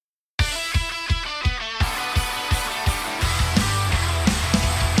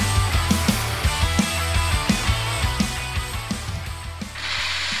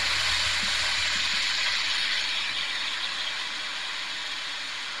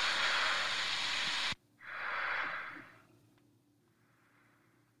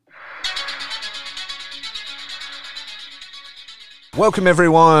Welcome,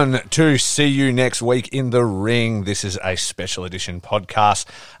 everyone, to See You Next Week in the Ring. This is a special edition podcast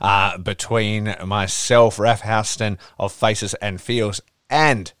between myself, Raph Houston of Faces and Feels,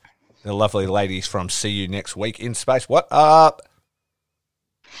 and the lovely ladies from See You Next Week in Space. What up?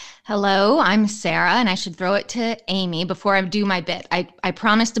 Hello, I'm Sarah, and I should throw it to Amy before I do my bit. I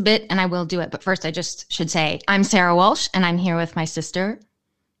promised a bit, and I will do it, but first I just should say I'm Sarah Walsh, and I'm here with my sister,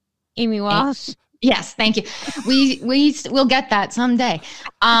 Amy Walsh. Yes, thank you. We'll get that someday.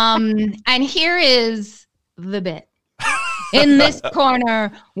 And here is the bit. In this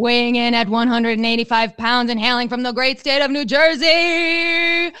corner, weighing in at 185 pounds and hailing from the great state of New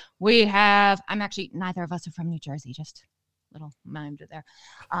Jersey, we have, neither of us are from New Jersey, just little mimed there.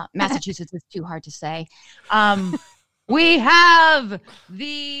 Massachusetts is too hard to say. We have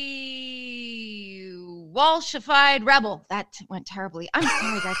the Walshified Rebel. That went terribly. I'm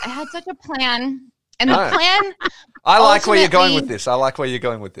sorry, guys. I had such a plan. And the plan... I like where you're going with this.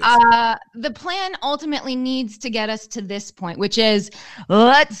 The plan ultimately needs to get us to this point, which is,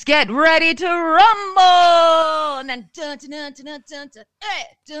 let's get ready to rumble! And then,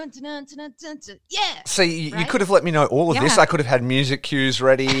 yeah! See, you could have let me know all of this. I could have had music cues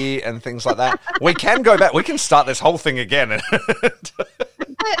ready and things like that. We can go back. We can start this whole thing again.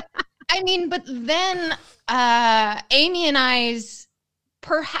 But then Amy and I's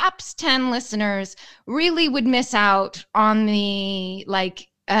perhaps 10 listeners really would miss out on the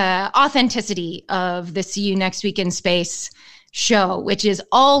authenticity of the See You Next Week in Space show, which is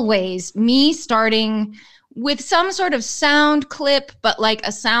always me starting with some sort of sound clip, but like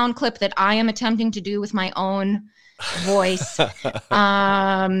a sound clip that I am attempting to do with my own voice. They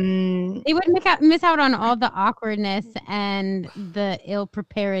would miss out on all the awkwardness and the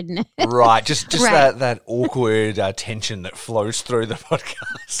ill-preparedness. Right, just right. That awkward tension that flows through the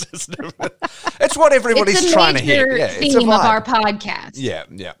podcast. It's what everybody's trying to hear. Yeah, it's a theme of our podcast. Yeah,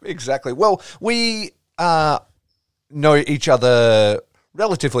 exactly. Well, we know each other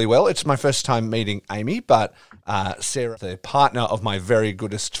relatively well. It's my first time meeting Amy, but Sarah, the partner of my very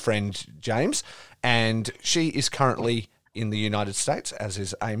goodest friend James, and she is currently in the United States, as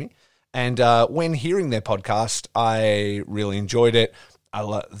is Amy. And when hearing their podcast, I really enjoyed it.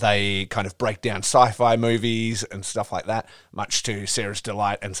 They kind of break down sci-fi movies and stuff like that, much to Sarah's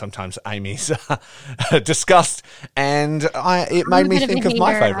delight and sometimes Amy's disgust. And it made me think of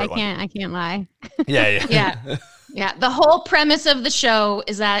my favorite one. I can't lie. Yeah. Yeah. The whole premise of the show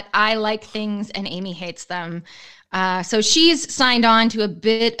is that I like things and Amy hates them. So she's signed on to a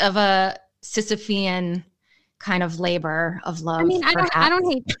bit of a Sisyphean kind of labor of love. I don't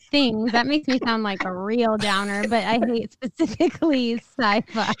hate things. That makes me sound like a real downer, but I hate specifically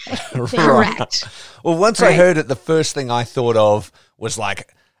sci-fi. Correct. Well, once I heard it, the first thing I thought of was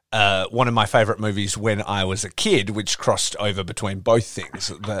like one of my favorite movies when I was a kid, which crossed over between both things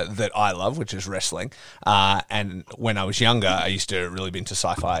that I love, which is wrestling. And when I was younger, I used to really be into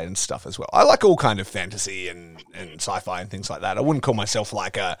sci-fi and stuff as well. I like all kind of fantasy and sci-fi and things like that. I wouldn't call myself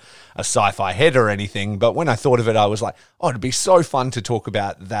like a sci-fi head or anything, but when I thought of it, I was like, oh, it'd be so fun to talk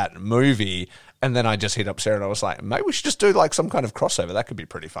about that movie. And then I just hit up Sarah and I was like, maybe we should just do like some kind of crossover. That could be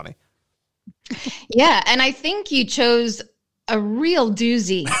pretty funny. Yeah, and I think you chose a real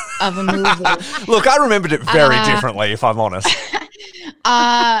doozy of a movie. Look, I remembered it very differently, if I'm honest.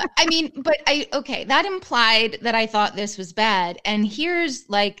 That implied that I thought this was bad. And here's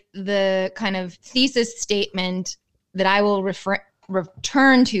like the kind of thesis statement that I will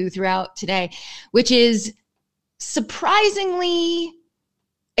return to throughout today, which is surprisingly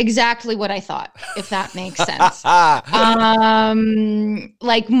exactly what I thought, if that makes sense.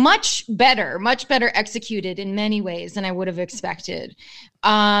 Much better executed in many ways than I would have expected.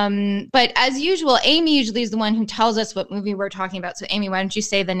 But as usual, Amy usually is the one who tells us what movie we're talking about. So Amy, why don't you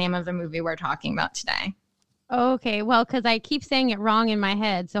say the name of the movie we're talking about today? Okay, well, because I keep saying it wrong in my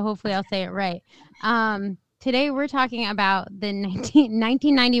head, so hopefully I'll say it right. Today we're talking about the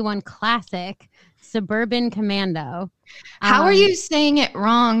 1991 classic, Suburban Commando. How are you saying it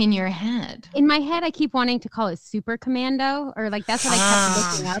wrong in your head? In my head, I keep wanting to call it Super Commando, or like that's what I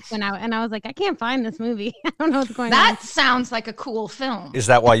kept looking up and I was like, I can't find this movie. I don't know what's going on. That sounds like a cool film. Is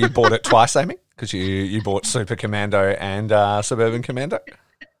that why you bought it twice, Amy? Because you bought Super Commando and Suburban Commando?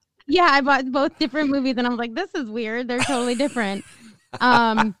 Yeah, I bought both different movies, and I was like, this is weird. They're totally different.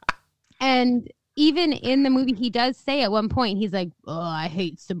 And even in the movie, he does say at one point, he's like, oh, I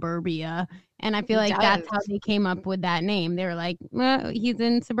hate suburbia. And I feel like that's how they came up with that name. They were like, well, he's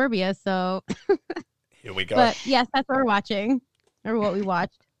in suburbia, so. Here we go. But yes, that's what we're watching, or what we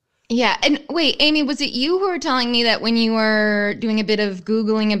watched. Yeah. And wait, Amy, was it you who were telling me that when you were doing a bit of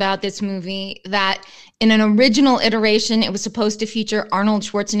Googling about this movie, that in an original iteration, it was supposed to feature Arnold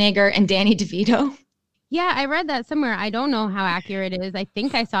Schwarzenegger and Danny DeVito? Yeah, I read that somewhere. I don't know how accurate it is. I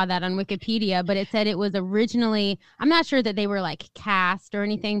think I saw that on Wikipedia, but it said it was originally, I'm not sure that they were like cast or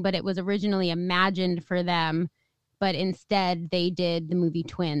anything, but it was originally imagined for them. But instead, they did the movie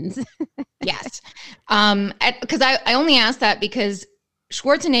Twins. Yes. Because I only asked that because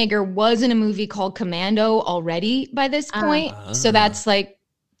Schwarzenegger was in a movie called Commando already by this point. So that's like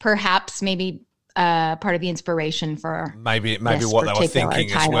perhaps maybe part of the inspiration for maybe what they were thinking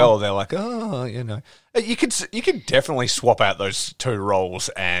title. As well. They're like, oh, you could definitely swap out those two roles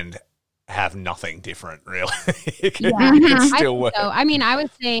and have nothing different, really. It could still work. So. I mean, I was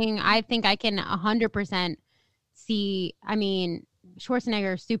saying I think I can 100% see. I mean,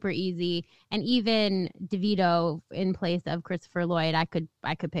 Schwarzenegger is super easy, and even DeVito in place of Christopher Lloyd, I could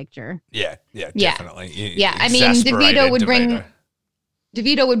picture. Yeah, definitely. Yeah, I mean, DeVito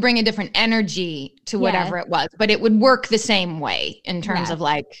would bring a different energy to whatever it was, but it would work the same way in terms of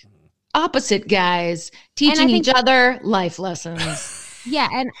like opposite guys teaching each other life lessons. Yeah,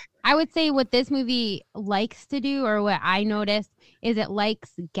 and I would say what this movie likes to do, or what I noticed, is it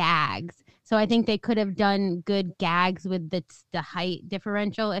likes gags. So I think they could have done good gags with the height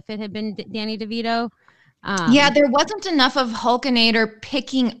differential if it had been Danny DeVito. There wasn't enough of Hulkinator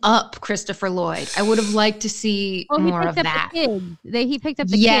picking up Christopher Lloyd. I would have liked to see more of that. He picked up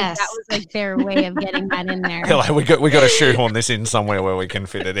the kids. That was like their way of getting that in there. Like we got to shoehorn this in somewhere where we can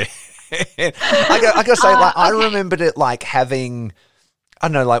fit it in. I got to say, I remembered it like having, I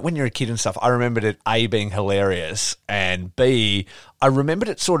don't know, like when you're a kid and stuff, I remembered it A, being hilarious, and B, I remembered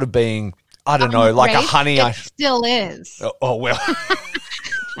it sort of being, I don't know, like a Honey It still is. Oh well.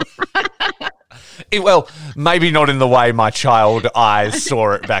 Well, maybe not in the way my child eyes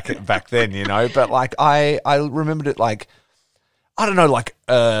saw it back then, but like I remembered it like, I don't know, like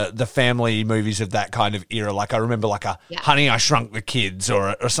the family movies of that kind of era. Like I remember like a Honey, I Shrunk the Kids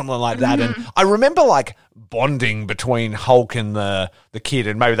or something like that. And I remember like bonding between Hulk and the kid.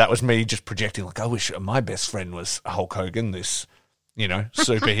 And maybe that was me just projecting like, I wish my best friend was Hulk Hogan, this,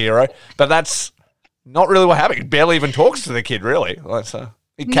 superhero. But that's not really what happened. He barely even talks to the kid, really.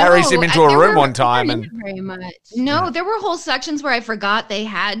 He carries him into a room one time. And very much. No, there were whole sections where I forgot they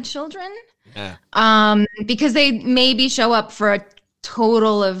had children. Yeah. Because they maybe show up for a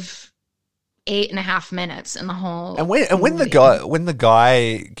total of 8.5 minutes in the whole. And when the guy,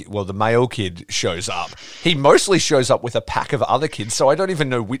 the male kid shows up, he mostly shows up with a pack of other kids. So I don't even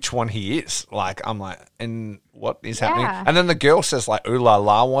know which one he is. Like, I'm like, and what is happening? And then the girl says like, ooh la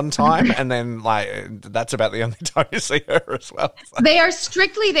la one time. And then like, that's about the only time you see her as well. So. They are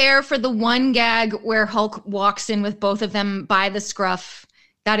strictly there for the one gag where Hulk walks in with both of them by the scruff.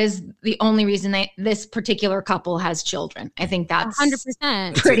 That is the only reason this particular couple has children. I think that's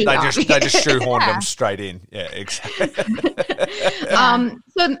 100% pretty obvious. They just shoehorned them straight in. Yeah, exactly.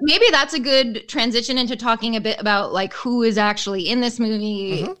 So maybe that's a good transition into talking a bit about like who is actually in this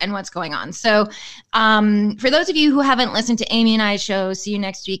movie and what's going on. So for those of you who haven't listened to Amy and I's show, See You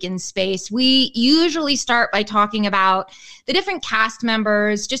Next Week in Space, we usually start by talking about the different cast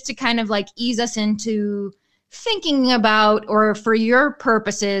members just to kind of like ease us into thinking about, or for your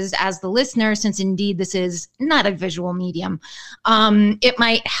purposes as the listener, since indeed this is not a visual medium, it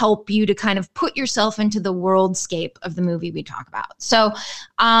might help you to kind of put yourself into the worldscape of the movie we talk about. So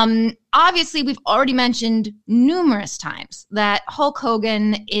obviously we've already mentioned numerous times that Hulk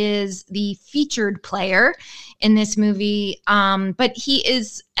Hogan is the featured player in this movie, but he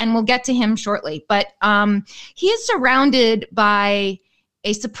is, and we'll get to him shortly, but he is surrounded by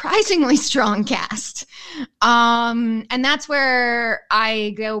a surprisingly strong cast. And that's where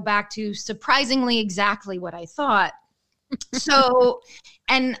I go back to surprisingly exactly what I thought. So,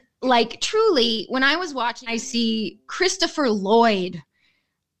 and like truly, when I was watching, I see Christopher Lloyd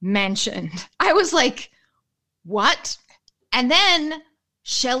mentioned. I was like, what? And then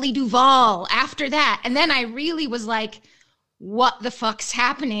Shelley Duvall after that. And then I really was like, what the fuck's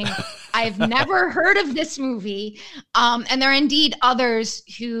happening? I've never heard of this movie. And there are indeed others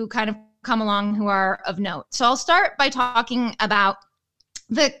who kind of come along who are of note. So I'll start by talking about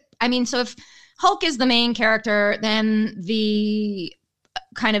so if Hulk is the main character, then the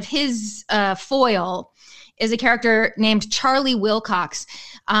kind of his foil is a character named Charlie Wilcox,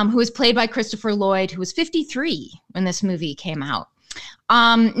 who was played by Christopher Lloyd, who was 53 when this movie came out.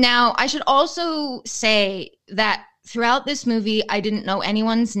 Now, I should also say that throughout this movie, I didn't know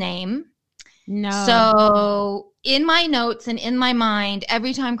anyone's name. No. So in my notes and in my mind,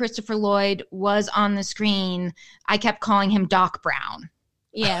 every time Christopher Lloyd was on the screen, I kept calling him Doc Brown.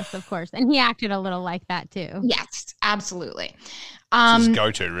 Yes, of course. And he acted a little like that too. Yes, absolutely. It's his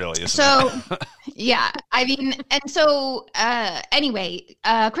go-to, really, isn't So, it? yeah, I mean, and so anyway,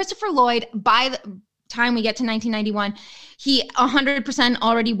 Christopher Lloyd, by the time we get to 1991, he 100%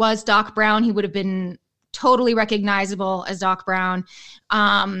 already was Doc Brown. He would have been totally recognizable as Doc Brown.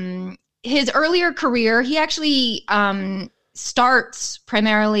 His earlier career, he actually starts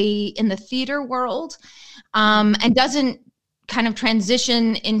primarily in the theater world and doesn't kind of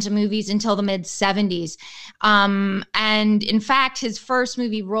transition into movies until the mid 70s. And in fact, his first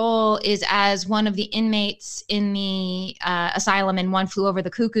movie role is as one of the inmates in the asylum in One Flew Over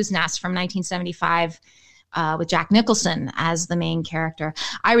the Cuckoo's Nest from 1975 with Jack Nicholson as the main character.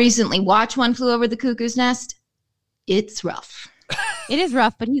 I recently watched One Flew Over the Cuckoo's Nest. It's rough. It is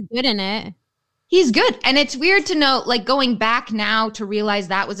rough, but he's good in it. He's good. And it's weird to know, like going back now to realize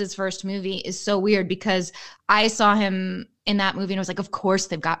that was his first movie is so weird because I saw him in that movie and I was like, of course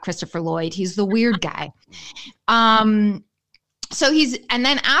they've got Christopher Lloyd. He's the weird guy. So and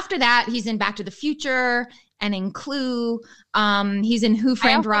then after that, he's in Back to the Future and in Clue. He's in Who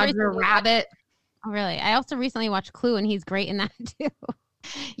Framed Roger Rabbit. Oh, really? I also recently watched Clue and he's great in that too.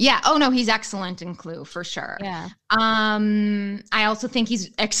 Yeah. Oh no, he's excellent in Clue for sure. Yeah. I also think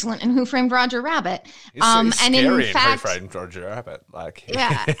he's excellent in Who Framed Roger Rabbit. He's and scary in in fact, Who Framed Roger Rabbit. Like,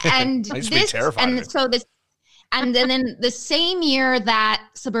 yeah. And I used to be terrified of it. so this, and then the same year that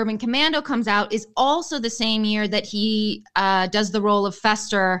Suburban Commando comes out is also the same year that he does the role of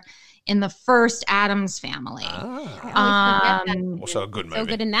Fester in the first Addams Family. Also a good movie. So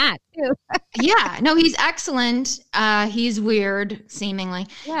good in that too. Yeah, no, he's excellent. He's weird, seemingly.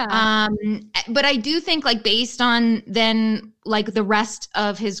 Yeah. But I do think, like, based on then, like, the rest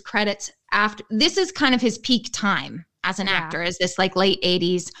of his credits after, this is kind of his peak time as an actor, is this like late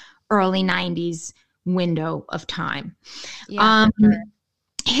 80s, early 90s window of time. Yeah, for sure.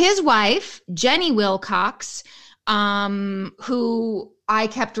 His wife, Jenny Wilcox, who I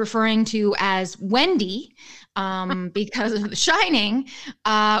kept referring to as Wendy because of The Shining,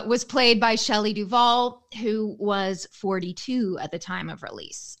 was played by Shelley Duvall, who was 42 at the time of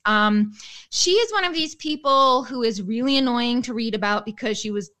release. She is one of these people who is really annoying to read about because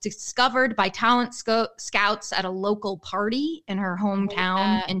she was discovered by talent scouts at a local party in her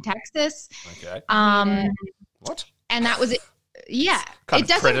hometown in Texas. Okay. What? And that was it. Yeah. Kind it of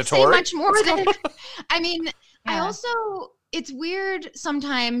doesn't predatory. say much more than, I mean, I Yeah. also, it's weird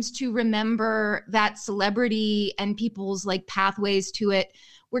sometimes to remember that celebrity and people's like pathways to it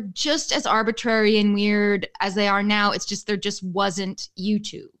were just as arbitrary and weird as they are now. It's just there just wasn't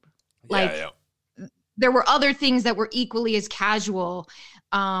YouTube. Like there were other things that were equally as casual,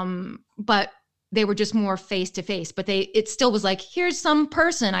 but they were just more face to face. But it still was like, here's some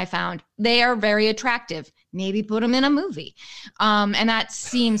person I found. They are very attractive. Maybe put them in a movie, and that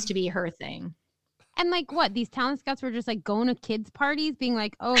seems to be her thing. And like what? These talent scouts were just like going to kids' parties, being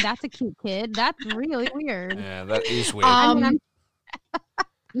like, "Oh, that's a cute kid." That's really weird. Yeah, that is weird.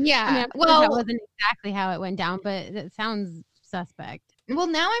 Yeah. I mean, well, that wasn't exactly how it went down, but it sounds suspect. Well,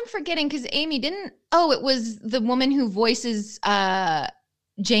 now I'm forgetting because Amy didn't. Oh, it was the woman who voices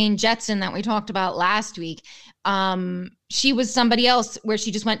Jane Jetson that we talked about last week. She was somebody else where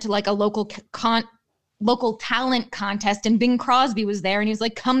she just went to like a local talent contest, and Bing Crosby was there, and he was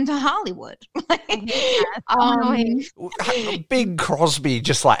like, "Come to Hollywood." Big Crosby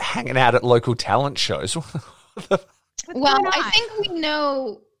just like hanging out at local talent shows. Well, I think we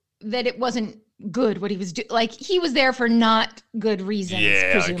know that it wasn't good what he was doing. Like he was there for not good reasons,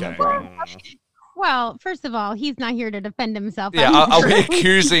 presumably. Okay. Well, first of all, he's not here to defend himself. Yeah, are we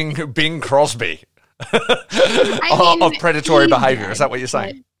accusing Bing Crosby of predatory behavior? Is that what you're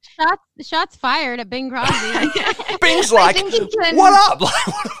saying? Shots fired at Bing Crosby. Bing's like, what up?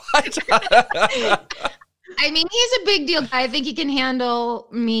 I mean, he's a big deal guy. I think he can handle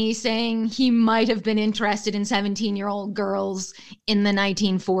me saying he might have been interested in 17-year-old girls in the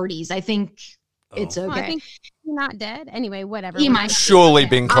 1940s. I think it's okay. Well, I think he's not dead. Anyway, whatever. He might. Surely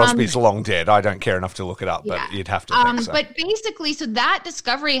Bing Crosby's long dead. I don't care enough to look it up, but you'd have to think so. But basically, so that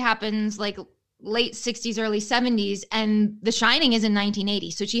discovery happens like late 60s, early 70s, and The Shining is in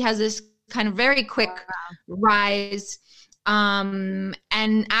 1980. So she has this kind of very quick rise. And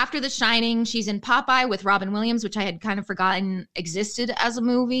after The Shining, she's in Popeye with Robin Williams, which I had kind of forgotten existed as a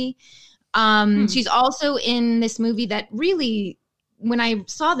movie. She's also in this movie that really, when I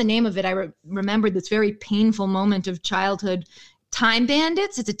saw the name of it, I remembered this very painful moment of childhood, Time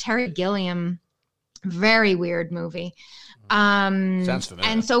Bandits. It's a Terry Gilliam, very weird movie. Sounds familiar.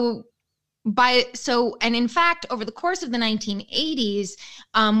 And so and in fact, over the course of the 1980s,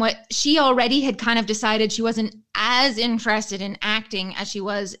 what she already had kind of decided she wasn't as interested in acting as she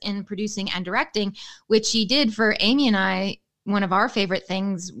was in producing and directing, which she did for Amy and I, one of our favorite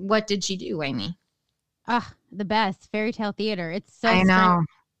things. What did she do, Amy? The best, Fairy Tale Theater. It's so I know, strange,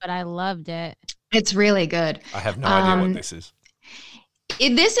 but I loved it. It's really good. I have no idea what this is.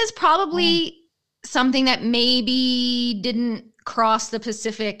 This is probably something that maybe didn't cross the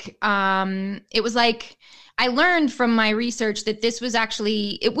Pacific. It was like, I learned from my research that this was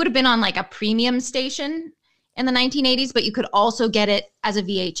actually, it would have been on like a premium station in the 1980s, but you could also get it as a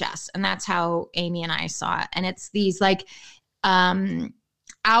VHS. And that's how Amy and I saw it. And it's these like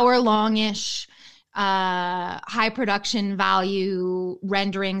hour-long-ish high production value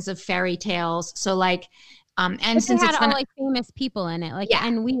renderings of fairy tales. So like, and but since it had it's all like famous people in it, like, Yeah.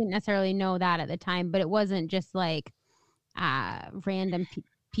 and we didn't necessarily know that at the time, but it wasn't just like random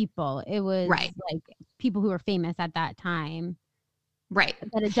people. It was Right. like people who were famous at that time right.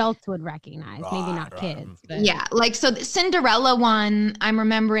 that adults would recognize, maybe not Right. kids. But Yeah, like so the Cinderella one I'm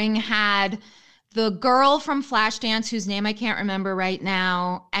remembering had the girl from Flashdance, whose name I can't remember right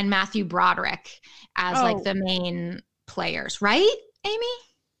now, and Matthew Broderick as like the main players, right, Amy?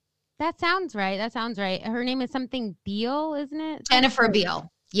 that sounds right. That sounds right. Her name is something Beale, isn't it? Jennifer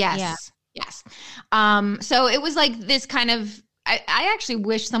Beal. Yes. Yeah. Yes. So it was like this kind of, I actually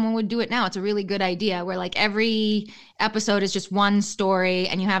wish someone would do it now. It's a really good idea where like every episode is just one story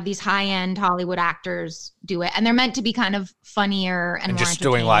and you have these high-end Hollywood actors do it. And they're meant to be kind of funnier and more just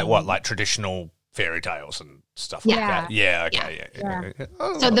doing like what, entertaining. like traditional fairy tales and stuff Yeah. like that. Yeah, okay, yeah.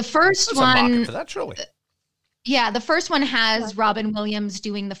 Oh, So the first there's a market one, for that, surely. yeah, the first one has Robin Williams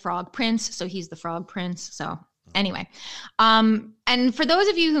doing the Frog Prince. So he's the Frog Prince. So anyway, and for those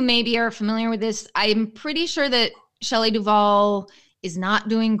of you who maybe are familiar with this, I'm pretty sure that Shelley Duvall is not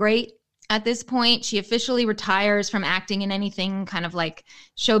doing great at this point. She officially retires from acting in anything kind of like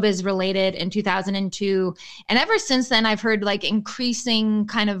showbiz related in 2002. And ever since then, I've heard like increasing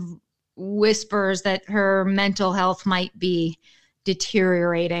kind of whispers that her mental health might be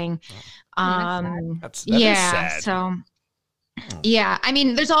deteriorating. That is sad. So yeah, I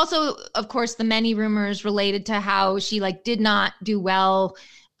mean, there's also, of course, the many rumors related to how she like did not do well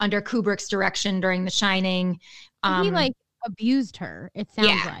under Kubrick's direction during The Shining. He like abused her. It sounds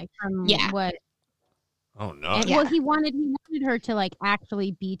Yeah. like from Yeah. what. Oh no. And, Yeah. Well, he wanted her to like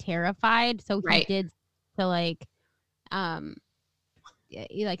actually be terrified, so he Right. did to like,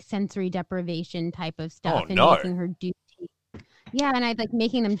 like sensory deprivation type of stuff, Oh, and no. making her do. Yeah, and I like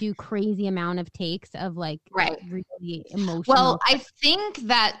making them do crazy amount of takes of like Right. really emotional. Well, I think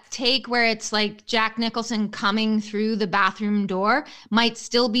that take where it's like Jack Nicholson coming through the bathroom door might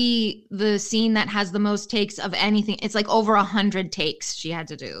still be the scene that has the most takes of anything. It's like over 100 takes she had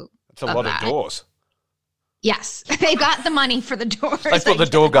to do. That's a lot of doors. Yes, they got the money for the doors. They put the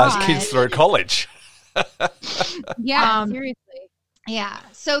door guys' God. kids through college. yeah, um, seriously. Yeah.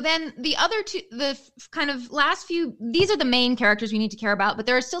 So then the other two, kind of last few, these are the main characters we need to care about, but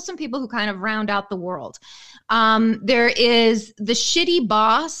there are still some people who kind of round out the world. There is the shitty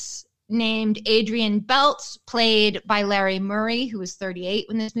boss named Adrian Belt, played by Larry Murray, who was 38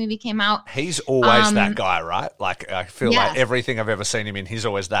 when this movie came out. He's always that guy, right? Like I feel Yes. like everything I've ever seen him in, he's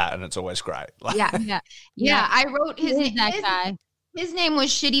always that, and it's always great. Like, Yeah. Yeah, I wrote his Who is name. that guy? His name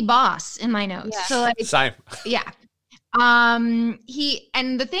was Shitty Boss in my notes. Yeah. So like, same. yeah. He,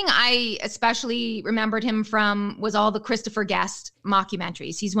 and the thing I especially remembered him from was all the Christopher Guest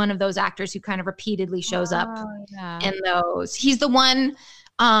mockumentaries. He's one of those actors who kind of repeatedly shows up in those. He's the one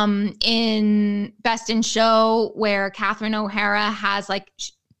in Best in Show where Catherine O'Hara has like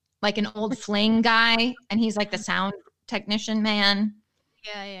an old fling guy, and he's like the sound technician man.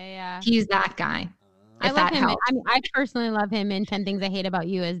 Yeah. He's that guy. I if love that him. helps. I mean, I personally love him in 10 Things I Hate About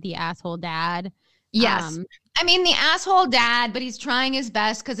You as the asshole dad. Yes. I mean, the asshole dad, but he's trying his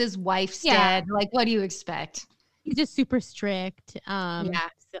best because his wife's Yeah. dead. Like, what do you expect? He's just super strict. Yeah.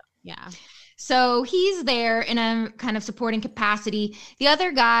 Yeah. So he's there in a kind of supporting capacity. The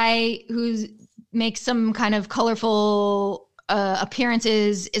other guy who makes some kind of colorful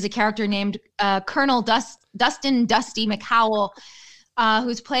appearances is a character named Colonel Dustin Dusty McHowell,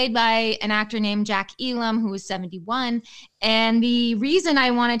 who's played by an actor named Jack Elam, who was 71. And the reason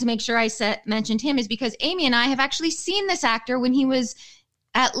I wanted to make sure I mentioned him is because Amy and I have actually seen this actor when he was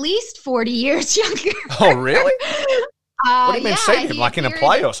at least 40 years younger. Oh, really? What do you mean, seen him? Like in a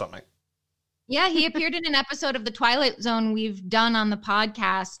play or something? Yeah, he appeared in an episode of The Twilight Zone we've done on the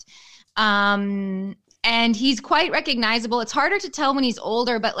podcast. And he's quite recognizable. It's harder to tell when he's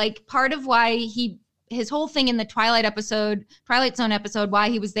older, but like part of why he his whole thing in the Twilight Zone episode, why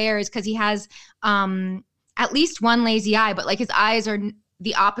he was there is because he has at least one lazy eye, but like his eyes are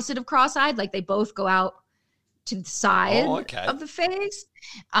the opposite of cross-eyed. Like they both go out to the side of the face.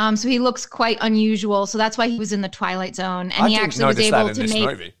 So he looks quite unusual. So that's why he was in the Twilight Zone. And he actually was able to make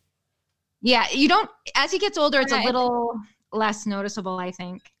movie. Yeah, you don't, as he gets older, it's a little less noticeable, I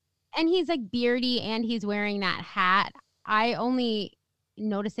think. And he's like beardy and he's wearing that hat. I only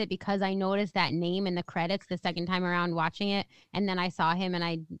notice it because I noticed that name in the credits the second time around watching it. And then I saw him and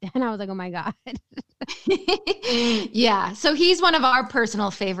I was like, oh my God. Yeah. So he's one of our personal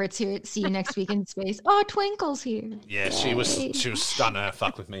favorites here at See You Next Week in Space. Oh, Twinkle's here. Yeah, she was stunning her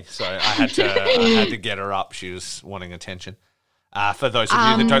fuck with me. So I had to get her up. She was wanting attention. For those of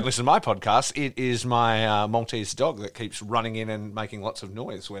you that don't listen to my podcast, it is my Maltese dog that keeps running in and making lots of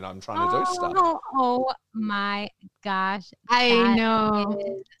noise when I'm trying to do stuff. Oh my gosh. I know.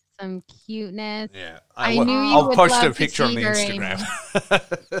 Is some cuteness. Yeah. I'll post a picture on the Instagram.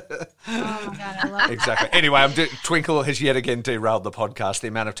 Oh my God, I love that. Exactly. Anyway, Twinkle has yet again derailed the podcast. The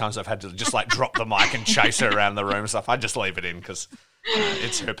amount of times I've had to just like drop the mic and chase her around the room and stuff, I just leave it in because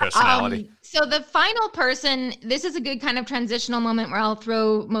it's her personality. So the final person, this is a good kind of transitional moment where I'll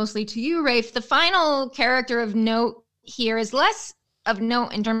throw mostly to you, Rafe. The final character of note here is less of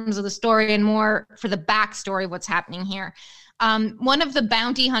note in terms of the story and more for the backstory of what's happening here. One of the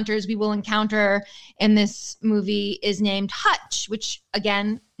bounty hunters we will encounter in this movie is named Hutch, which,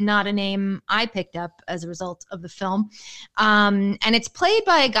 again, not a name I picked up as a result of the film. And it's played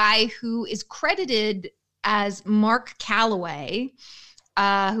by a guy who is credited as Mark Calloway,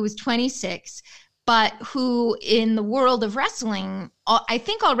 who is 26, but who in the world of wrestling, I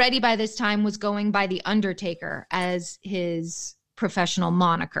think already by this time was going by The Undertaker as his professional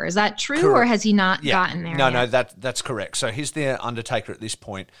moniker. Is that true? Correct. Or has he not gotten there? No, that's correct. So he's the Undertaker at this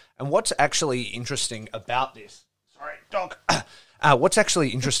point. And what's actually interesting about this, sorry, dog. What's actually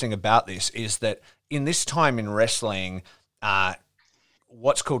interesting about this is that in this time in wrestling,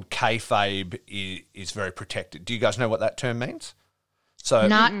 what's called kayfabe is very protected. Do you guys know what that term means? So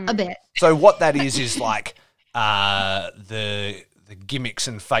not a bit. So what that is like the gimmicks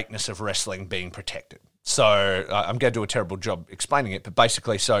and fakeness of wrestling being protected. So I'm going to do a terrible job explaining it, but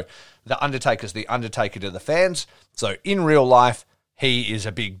basically, so the Undertaker's the Undertaker to the fans. So in real life, he is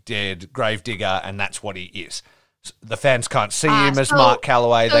a big dead grave digger, and that's what he is. The fans can't see him as Mark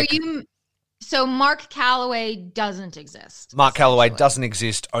Calloway. So Mark Calloway doesn't exist. Mark Calloway doesn't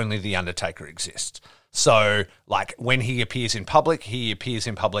exist. Only the Undertaker exists. So, like, when he appears in public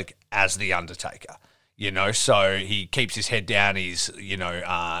as the Undertaker. You know, so he keeps his head down. He's,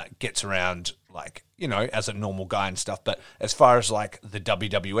 gets around, like, as a normal guy and stuff. But as far as, like, the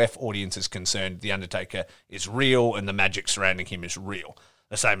WWF audience is concerned, the Undertaker is real and the magic surrounding him is real.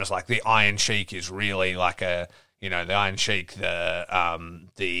 The same as, like, the Iron Sheik is really like the Iron Sheik,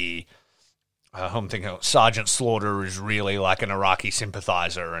 I'm thinking Sergeant Slaughter is really like an Iraqi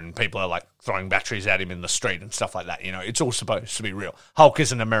sympathizer and people are like throwing batteries at him in the street and stuff like that. It's all supposed to be real. Hulk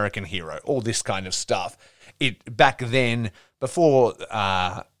is an American hero, all this kind of stuff. Back then, before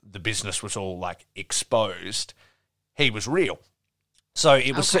the business was all like exposed, he was real. So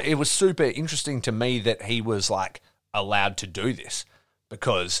it was super interesting to me that he was like allowed to do this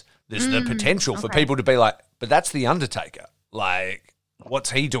because there's the potential for people to be like, but that's the Undertaker. Like,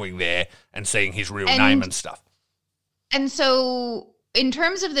 what's he doing there and seeing his real name and stuff? And so in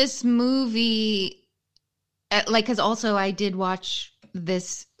terms of this movie, because also I did watch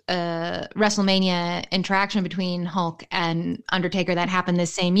this WrestleMania interaction between Hulk and Undertaker that happened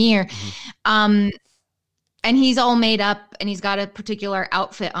this same year. Mm-hmm. And he's all made up and he's got a particular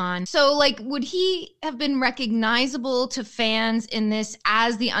outfit on. So, like, would he have been recognizable to fans in this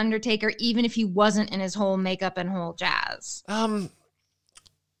as the Undertaker, even if he wasn't in his whole makeup and whole jazz?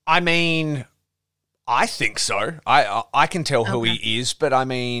 I mean, I think so. I can tell who he is, but I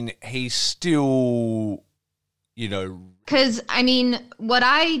mean, he's still, Because, I mean, what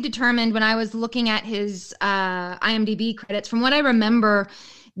I determined when I was looking at his IMDb credits, from what I remember,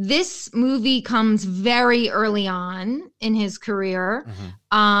 this movie comes very early on in his career.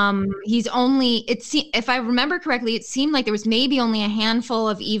 Mm-hmm. He's only, if I remember correctly, it seemed like there was maybe only a handful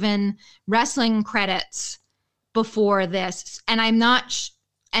of even wrestling credits before this. And I'm not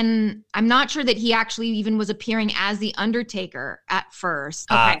sure that he actually even was appearing as the Undertaker at first.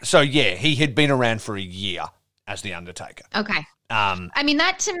 Okay. So yeah, he had been around for a year as the Undertaker. Okay. I mean,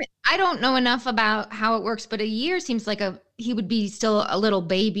 that to me, I don't know enough about how it works, but a year seems like he would be still a little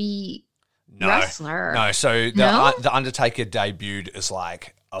baby wrestler. No, so the Undertaker debuted as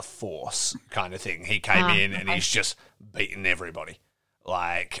like a force kind of thing. He came in and he's just beating everybody.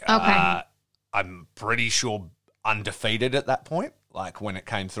 Like, I'm pretty sure undefeated at that point. Like when it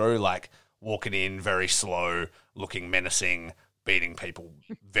came through, like walking in very slow, looking menacing, beating people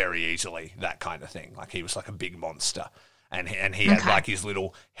very easily, that kind of thing. Like he was like a big monster. And he had like his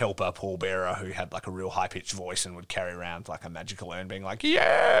little helper, pallbearer, who had like a real high-pitched voice and would carry around like a magical urn being like,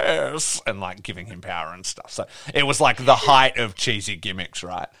 yes, and like giving him power and stuff. So it was like the height of cheesy gimmicks,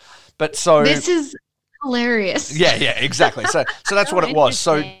 right? But so... This is hilarious. Yeah, exactly. So that's what it was.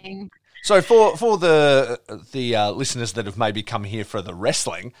 So for the listeners that have maybe come here for the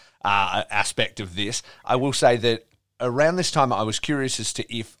wrestling aspect of this, I will say that around this time I was curious as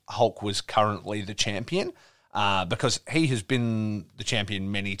to if Hulk was currently the champion. Because he has been the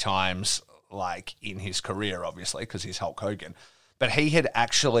champion many times, like in his career, obviously, because he's Hulk Hogan. But he had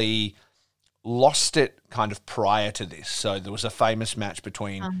actually lost it kind of prior to this. So there was a famous match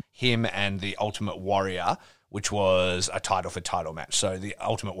between him and the Ultimate Warrior, which was a title for title match. So the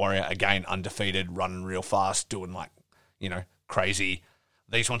Ultimate Warrior, again, undefeated, running real fast, doing like, crazy,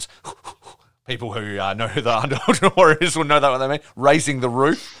 these ones, people who know who the Ultimate Warriors will know that what they mean, raising the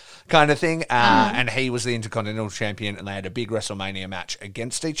roof. Kind of thing, and he was the Intercontinental Champion, and they had a big WrestleMania match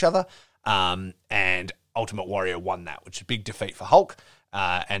against each other, and Ultimate Warrior won that, which is a big defeat for Hulk,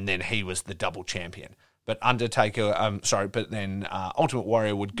 and then he was the double champion. But then Ultimate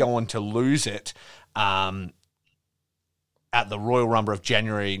Warrior would go on to lose it at the Royal Rumble of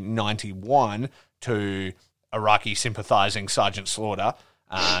January 91 to Iraqi sympathising Sergeant Slaughter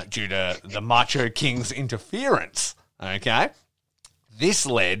due to the Macho King's interference, okay? This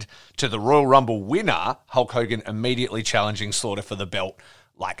led to the Royal Rumble winner, Hulk Hogan, immediately challenging Slaughter for the belt,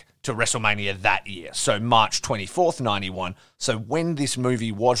 like, to WrestleMania that year. So March 24th, 91. So when this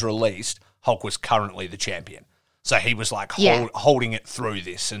movie was released, Hulk was currently the champion. So he was, like, holding it through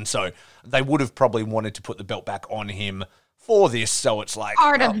this. And so they would have probably wanted to put the belt back on him for this. So it's like...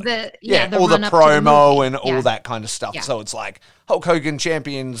 Part of the all the promo the and all that kind of stuff. Yeah. So it's like, Hulk Hogan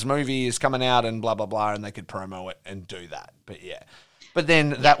Champions movie is coming out and blah, blah, blah, and they could promo it and do that. But, yeah. But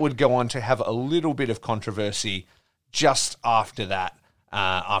then that would go on to have a little bit of controversy just after that,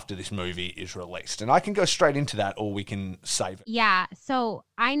 after this movie is released. And I can go straight into that, or we can save it. Yeah, so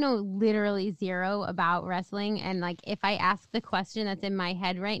I know literally zero about wrestling. And, like, if I ask the question that's in my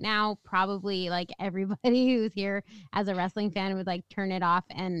head right now, probably, like, everybody who's here as a wrestling fan would, like, turn it off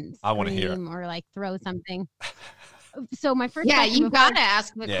and I want to hear it. Or, like, throw something. So my first question... Yeah, you got to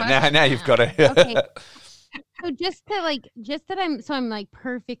ask the question. Now you've got to... Okay. So I'm like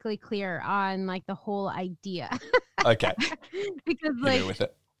perfectly clear on like the whole idea. Okay. Because like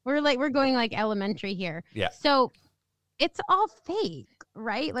we're going like elementary here. Yeah. So it's all fake,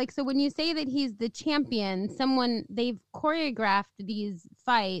 right? Like, so when you say that he's the champion, they've choreographed these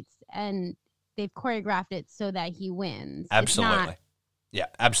fights and they've choreographed it so that he wins. Absolutely. Yeah,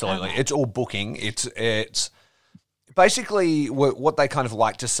 absolutely. Okay. It's all booking. It's basically what they kind of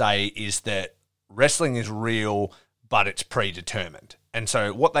like to say is that wrestling is real, but it's predetermined. And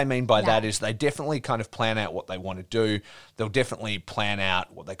so what they mean by that is they definitely kind of plan out what they want to do. They'll definitely plan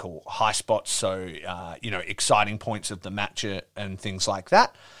out what they call high spots, so, exciting points of the match and things like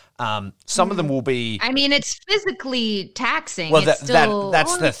that. Some of them will be... I mean, it's physically taxing. Well,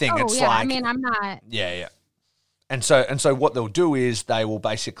 that's the thing. It's like... I mean, I'm not... Yeah. And so what they'll do is they will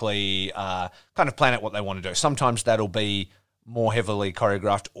basically kind of plan out what they want to do. Sometimes that'll be more heavily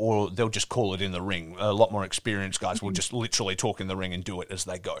choreographed, or they'll just call it in the ring. A lot more experienced guys will just literally talk in the ring and do it as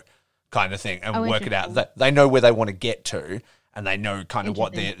they go, kind of thing, and work it out. They know where they want to get to, and they know kind of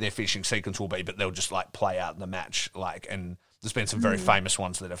what their finishing sequence will be, but they'll just like play out the match, and there's been some very famous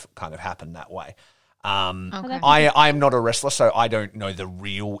ones that have kind of happened that way. I am not a wrestler, so I don't know the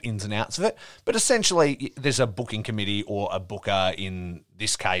real ins and outs of it. But essentially, there's a booking committee or a booker. In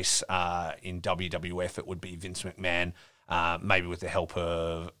this case, in WWF, it would be Vince McMahon. Maybe with the help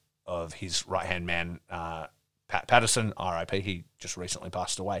of his right-hand man, Pat Patterson, R.I.P. He just recently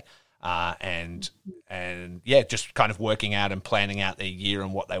passed away. And just kind of working out and planning out their year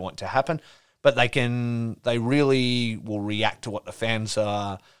and what they want to happen. But they really will react to what the fans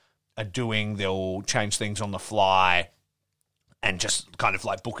are doing. They'll change things on the fly and just kind of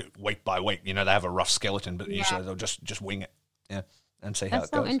like book it week by week. They have a rough skeleton, but usually they'll just wing it. Yeah. And see how it goes.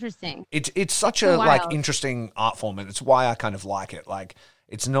 That's so interesting. It's such a like interesting art form, and it's why I kind of like it. Like,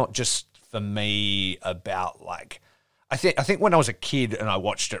 it's not just for me about like I think when I was a kid and I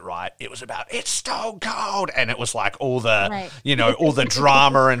watched it, right, it was about it's Stone Cold, and it was like all the all the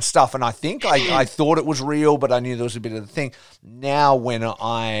drama and stuff. And I think I thought it was real, but I knew there was a bit of the thing. Now when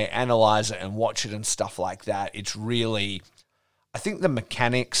I analyze it and watch it and stuff like that, it's really, I think the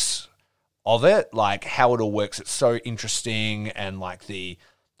mechanics of it, like how it all works, it's so interesting, and like the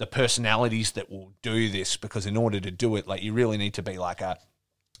the personalities that will do this, because in order to do it, like, you really need to be like a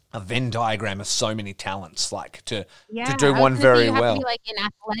Venn diagram of so many talents, like to do one very you have well. To be like an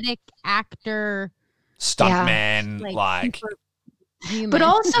athletic actor, stuntman, like human. But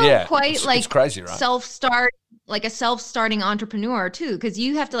also quite it's, like it's crazy, right? a self-starting entrepreneur too, because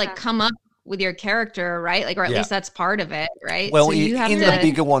you have to like come up with your character, right? Like, or at least that's part of it, right? Well, so you have in to, the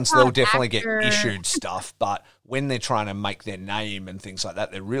bigger ones, they'll definitely actor. get issued stuff, but when they're trying to make their name and things like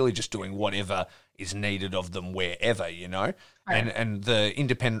that, they're really just doing whatever is needed of them wherever, you know? Right. And the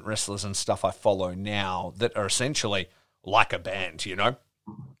independent wrestlers and stuff I follow now that are essentially like a band, you know?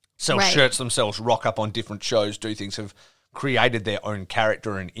 Sell shirts themselves, rock up on different shows, do things, have created their own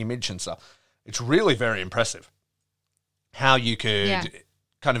character and image and stuff. It's really very impressive how you could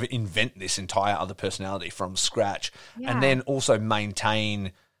kind of invent this entire other personality from scratch and then also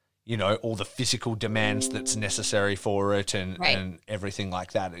maintain, you know, all the physical demands that's necessary for it and everything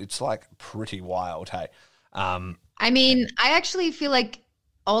like that. It's like pretty wild, hey. I mean, I actually feel like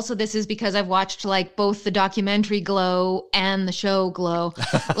also this is because I've watched like both the documentary Glow and the show Glow.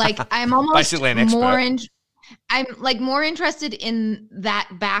 Like, I'm almost basically an expert. I'm like more interested in that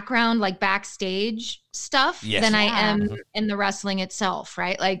background, like backstage stuff than I am in the wrestling itself,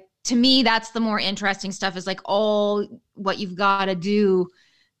 right? Like, to me, that's the more interesting stuff, is like all what you've got to do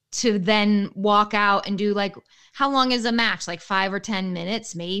to then walk out and do, like, how long is a match? Like 5 or 10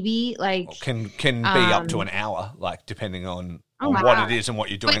 minutes, maybe? Like, can be up to an hour, like, depending on what it is and what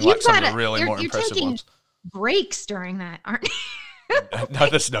you're doing. But like some of the really more impressive taking ones. Breaks during that, aren't you? No,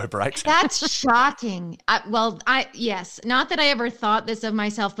 there's no breaks. That's shocking. Yes, not that I ever thought this of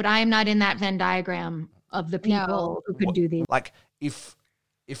myself, but I am not in that Venn diagram of the people who could do these. Like, if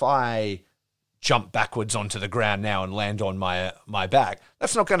I jump backwards onto the ground now and land on my back,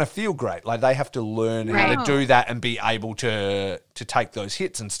 that's not going to feel great. Like, they have to learn how to do that and be able to take those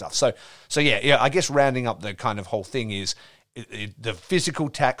hits and stuff. So yeah, I guess rounding up the kind of whole thing is the physical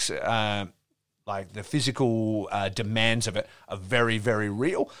tax. Like, the physical demands of it are very, very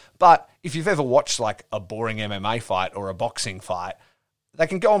real. But if you've ever watched like a boring MMA fight or a boxing fight, they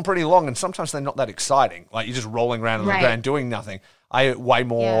can go on pretty long, and sometimes they're not that exciting. Like, you're just rolling around on the ground doing nothing. I way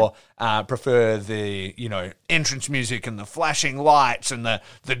more prefer the, you know, entrance music and the flashing lights and the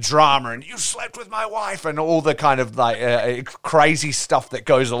drama and you slept with my wife and all the kind of like crazy stuff that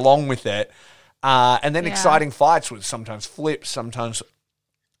goes along with it. And then exciting fights with sometimes flips, sometimes,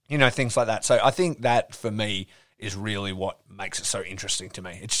 you know, things like that. So I think that for me is really what makes it so interesting to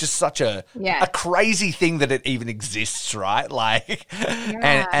me. It's just such a crazy thing that it even exists, right? Like,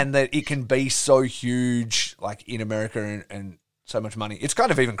 and that it can be so huge, like in America and so much money. It's kind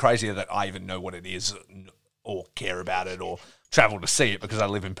of even crazier that I even know what it is or care about it or travel to see it, because I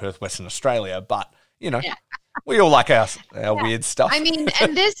live in Perth, Western Australia. But, you know, we all like our weird stuff. I mean,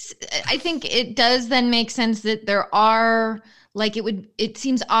 and this, I think it does then make sense that there are, like, it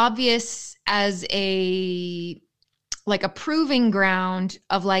seems obvious as a proving ground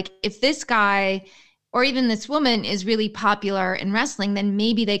of, like, if this guy or even this woman is really popular in wrestling, then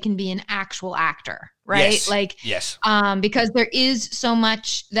maybe they can be an actual actor, right? Yes. Because there is so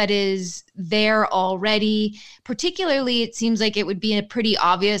much that is there already. Particularly, it seems like it would be a pretty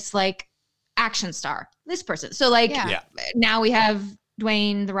obvious, like, action star, this person. So, like, now we have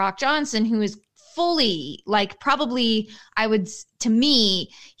Dwayne "The Rock" Johnson, who is fully, like, probably, to me,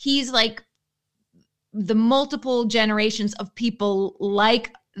 he's like the multiple generations of people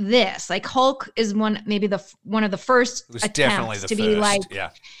like this. Like, Hulk is one of the first attempts to be like,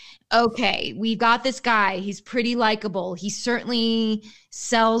 okay, we got this guy. He's pretty likable. He certainly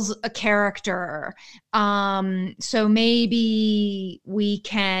sells a character. So maybe we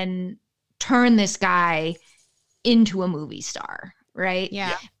can turn this guy into a movie star, right?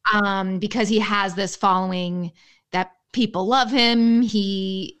 Yeah. Because he has this following that people love him.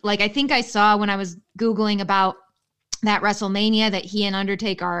 I think I saw when I was Googling about that WrestleMania that he and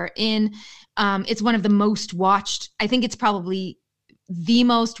Undertaker are in, it's one of the most watched. I think it's probably the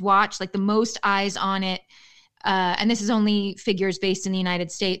most watched, like the most eyes on it. And this is only figures based in the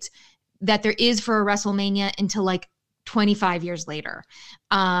United States, that there is for a WrestleMania until like 25 years later.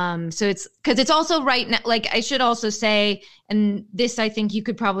 So it's because it's also right now, like, I should also say, and this, I think you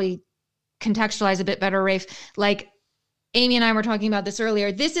could probably contextualize a bit better, Rafe, like Amy and I were talking about this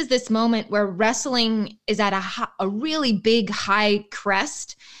earlier. This is this moment where wrestling is at a really big high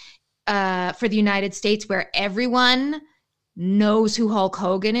crest for the United States, where everyone knows who Hulk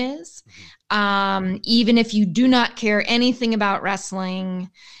Hogan is. Even if you do not care anything about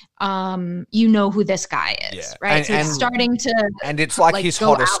wrestling, you know who this guy is, right? And, so it's starting to, and it's like his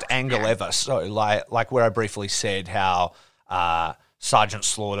hottest angle ever. So like where I briefly said how Sergeant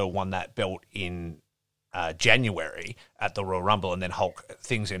Slaughter won that belt in January at the Royal Rumble, and then Hulk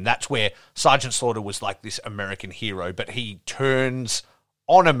things him. That's where Sergeant Slaughter was like this American hero, but he turns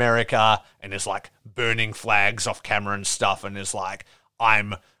on America and is like burning flags off camera and stuff, and is like,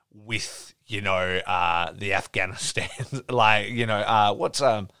 I'm with, the Afghanistan, like,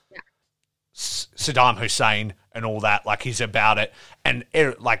 Saddam Hussein and all that. Like, he's about it. And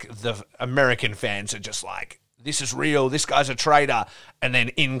like the American fans are just like, this is real. This guy's a traitor. And then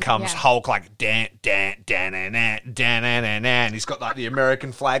in comes Hulk, like, dan, and he's got like the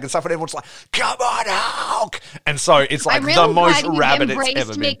American flag and stuff, and everyone's like, come on, Hulk. And so it's like the most rabid it's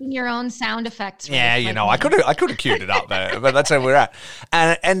ever been. Making your own sound effects. Yeah, I could have queued it up there, but that's where we're at.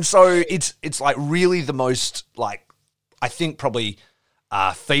 And so it's like really the most, like, I think probably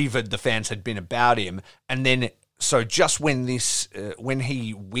fevered the fans had been about him. And then so just when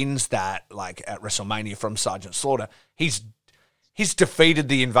he wins that, like at WrestleMania from Sergeant Slaughter, he's defeated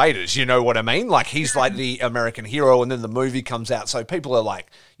the invaders, you know what I mean? Like, he's like the American hero, and then the movie comes out. So people are like,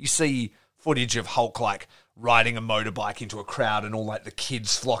 you see footage of Hulk like riding a motorbike into a crowd and all like the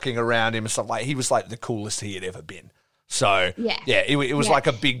kids flocking around him and stuff. Like, he was like the coolest he had ever been. So, it was like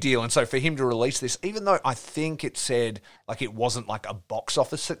a big deal. And so for him to release this, even though I think it said like it wasn't like a box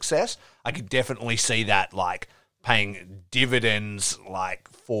office success, I could definitely see that like paying dividends like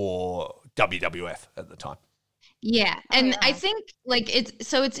for WWF at the time. Yeah. And I think like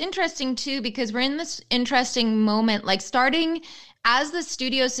it's interesting too, because we're in this interesting moment, like starting as the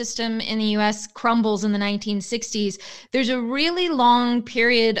studio system in the US crumbles in the 1960s, there's a really long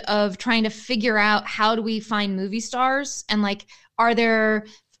period of trying to figure out how do we find movie stars, and like, are there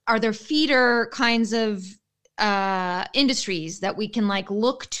feeder kinds of industries that we can like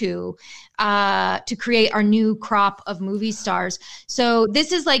look to create our new crop of movie stars. So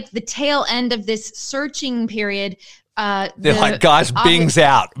this is like the tail end of this searching period. They're like, guys, Bing's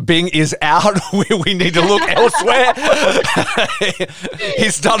out. Bing is out. We need to look elsewhere.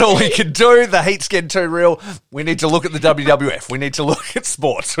 He's done all he can do. The heat's getting too real. We need to look at the WWF. We need to look at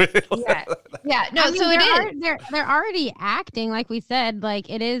sports. No, I mean, they're already acting, like we said. Like,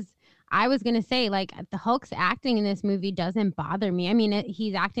 it is. I was going to say, like, the Hulk's acting in this movie doesn't bother me. I mean,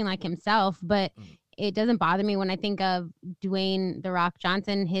 he's acting like himself, but it doesn't bother me when I think of Dwayne "The Rock"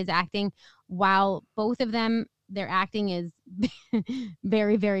 Johnson, his acting. While both of them, their acting is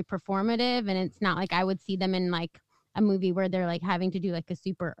very, very performative, and it's not like I would see them in, like, a movie where they're, like, having to do, like, a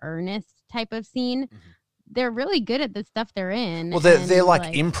super earnest type of scene. Mm-hmm. They're really good at the stuff they're in. Well, they're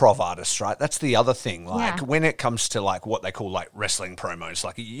like improv artists, right? That's the other thing. Like, when it comes to like what they call like wrestling promos,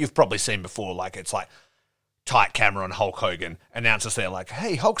 like you've probably seen before, like it's like tight camera on Hulk Hogan, announcers there like,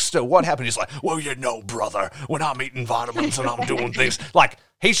 hey, Hulkster, what happened? He's like, well, brother, when I'm eating vitamins and I'm doing things. Like,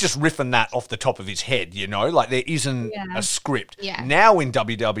 he's just riffing that off the top of his head, Like, there isn't a script. Yeah. Now in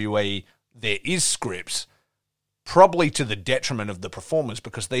WWE, there is scripts, probably to the detriment of the performers,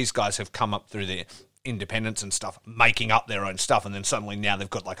 because these guys have come up through their independence and stuff, making up their own stuff, and then suddenly now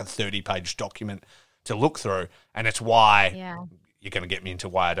they've got like a 30-page document to look through, and it's why you're going to get me into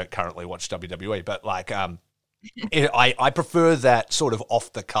why I don't currently watch WWE, but like I prefer that sort of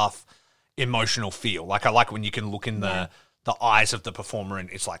off-the-cuff emotional feel. Like, I like when you can look in the eyes of the performer and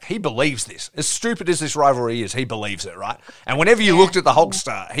it's like, he believes this. As stupid as this rivalry is, he believes it, right? And whenever you looked at the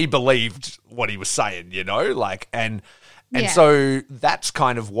Hulkster, he believed what he was saying, Like, and so that's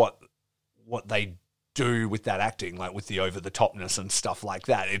kind of what they do with that acting, like with the over-the-topness and stuff like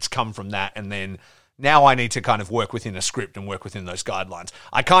that. It's come from that, and then now I need to kind of work within a script and work within those guidelines.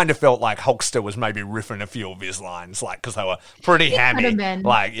 I kind of felt like Hulkster was maybe riffing a few of his lines, like, because they were pretty hammy.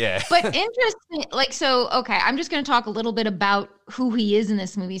 Like, But interesting, like, so, okay, I'm just going to talk a little bit about who he is in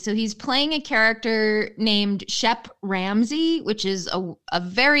this movie. So he's playing a character named Shep Ramsey, which is a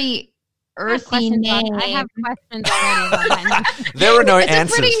very earthy name. I have questions already. There are no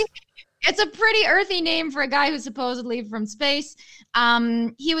answers. It's a pretty earthy name for a guy who's supposedly from space.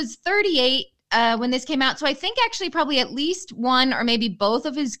 He was 38 when this came out. So I think actually probably at least one or maybe both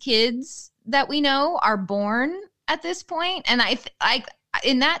of his kids that we know are born at this point. And I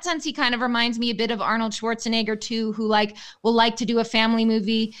in that sense, he kind of reminds me a bit of Arnold Schwarzenegger too, who like will like to do a family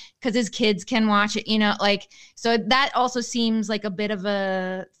movie because his kids can watch it, like, so that also seems like a bit of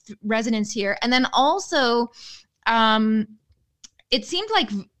a resonance here. And then also, it seemed like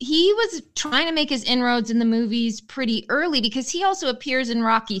he was trying to make his inroads in the movies pretty early, because he also appears in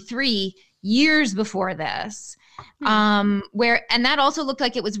Rocky 3 years before this, and that also looked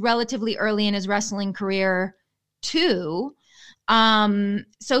like it was relatively early in his wrestling career too.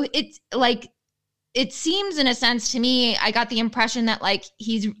 So it's like, it seems in a sense to me, I got the impression that like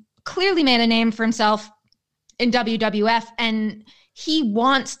he's clearly made a name for himself in WWF, and he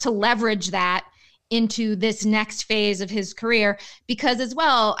wants to leverage that into this next phase of his career, because as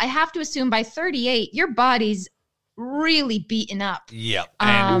well, I have to assume by 38, your body's really beaten up. Yep.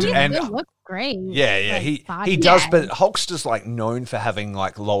 And it looks great. Yeah. Like, he does, but Hulkster's like known for having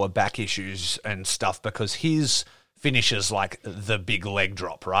like lower back issues and stuff because his finishes like the big leg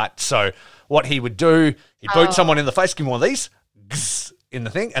drop, right? So what he would do, he'd boot someone in the face, give him one of these, in the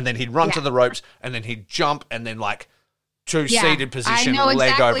thing, and then he'd run to the ropes, and then he'd jump, and then like seated position, I know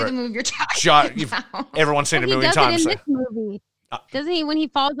leg exactly over. The move you're talking about. Everyone's seen it a million times. He does it in this movie. Doesn't he? When he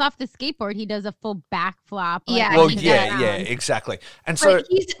falls off the skateboard, he does a full back flop. Exactly. And so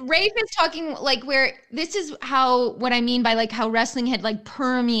Rafe is talking like where this is what I mean by like how wrestling had like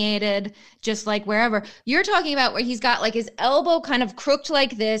permeated just like wherever. You're talking about where he's got like his elbow kind of crooked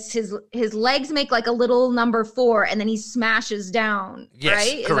like this, his legs make like a little number 4, and then he smashes down. Yes,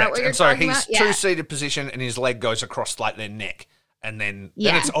 right? correct. Is that what you're and so talking he's about? two-seated position, and his leg goes across like their neck. And then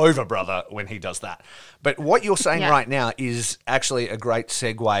it's over, brother, when he does that. But what you're saying right now is actually a great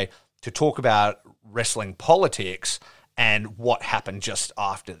segue to talk about wrestling politics and what happened just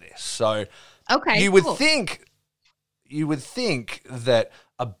after this. So you would think that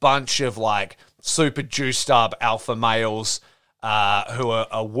a bunch of like super juiced up alpha males who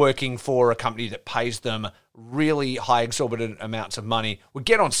are working for a company that pays them really high exorbitant amounts of money would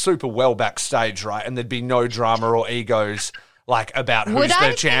get on super well backstage, right? And there'd be no drama or egos like about who's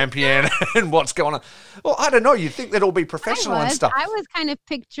the champion and what's going on. Well, I don't know. You'd think they'd all be professional and stuff. I was kind of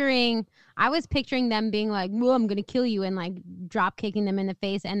picturing them being like, well, I'm going to kill you, and like drop kicking them in the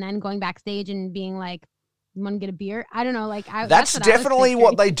face, and then going backstage and being like, you want to get a beer? I don't know. Like that's definitely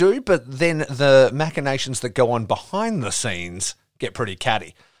what they do. But then the machinations that go on behind the scenes get pretty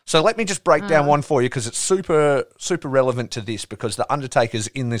catty. So let me just break down one for you because it's super, super relevant to this, because the Undertaker's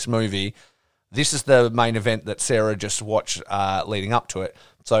in this movie. This is the main event that Sarah just watched leading up to it.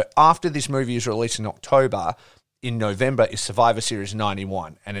 So after this movie is released in October, in November is Survivor Series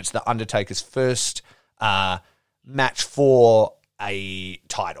 91, and it's the Undertaker's first match for a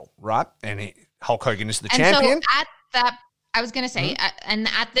title, right? And Hulk Hogan is the champion. So at that, I was going to say, and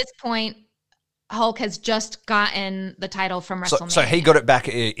at this point, Hulk has just gotten the title from WrestleMania. So he got it back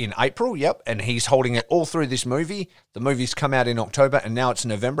in April, and he's holding it all through this movie. The movie's come out in October, and now it's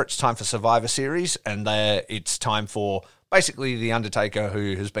November. It's time for Survivor Series, and it's time for basically The Undertaker,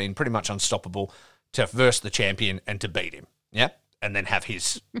 who has been pretty much unstoppable, to verse the champion and to beat him, and then have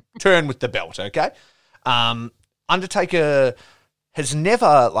his turn with the belt, okay? Undertaker has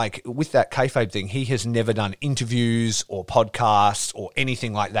never, like, with that kayfabe thing, he has never done interviews or podcasts or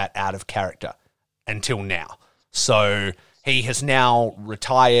anything like that out of character until now. So he has now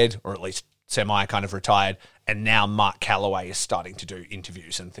retired, or at least semi kind of retired, and now Mark Calloway is starting to do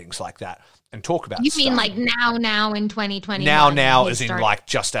interviews and things like that and talk about stuff. You mean like now in 2020? Now as in like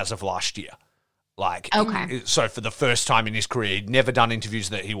just as of last year. Like, okay. So for the first time in his career, he'd never done interviews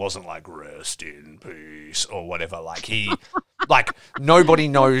that he wasn't like, rest in peace or whatever. Like he, like nobody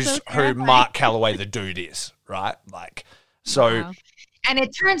knows who Mark Calloway the dude is, right? Like, so. Wow. And it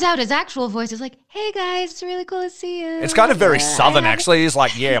turns out his actual voice is like, hey guys, it's really cool to see you. It's kind of very Southern, actually. He's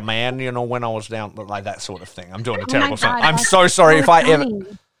like, yeah, man, when I was down, like that sort of thing. I'm doing a terrible song. I'm so sorry if I ever.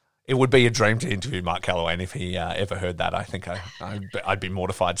 It would be a dream to interview Mark Calloway, and if he ever heard that, I think I'd be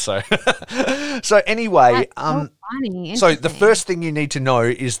mortified. So, so anyway, so the first thing you need to know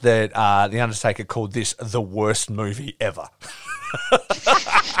is that The Undertaker called this the worst movie ever.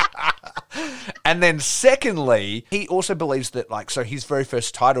 And then secondly, he also believes that, like, so his very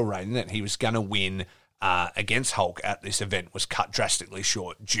first title reign that he was going to win against Hulk at this event was cut drastically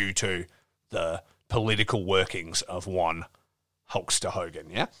short due to the political workings of one Hulkster Hogan,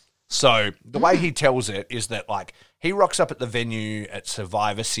 yeah? So the way he tells it is that, like, he rocks up at the venue at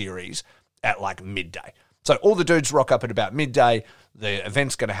Survivor Series at, like, midday. So all the dudes rock up at about midday. The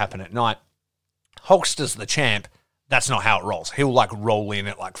event's going to happen at night. Hulkster's the champ. That's not how it rolls. He'll, like, roll in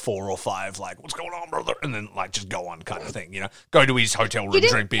at, like, 4 or 5, like, what's going on, brother? And then, like, just go on kind of thing, you know? Go to his hotel room,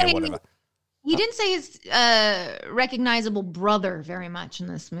 drink beer, whatever. He didn't say his recognizable brother very much in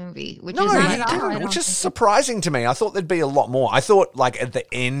this movie, which is surprising to me. I thought there'd be a lot more. I thought, like, at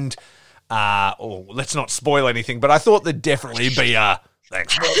the end, let's not spoil anything, but I thought there'd definitely be a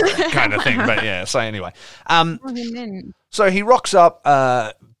thanks kind of thing. But yeah, so anyway. So he rocks up,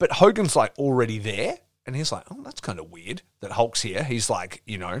 but Hogan's, like, already there. And he's like, oh, that's kind of weird that Hulk's here. He's like,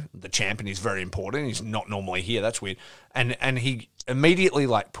 you know, the champ, and he's very important. He's not normally here. That's weird. And he immediately,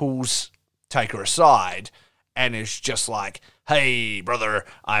 like, pulls Taker aside and is just like, hey, brother,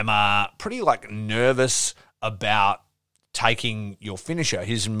 I'm pretty, like, nervous about taking your finisher.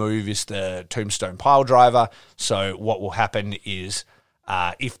 His move is the Tombstone Piledriver. So what will happen is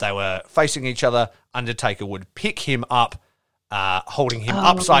if they were facing each other, Undertaker would pick him up, holding him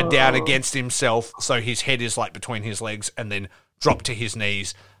upside down against himself, so his head is like between his legs, and then drop to his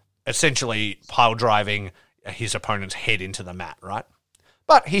knees, essentially pile driving his opponent's head into the mat, right?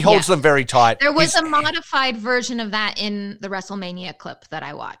 But he holds them very tight. There was a modified version of that in the WrestleMania clip that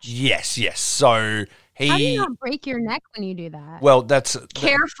I watched. Yes. So how do you not break your neck when you do that? Well, that's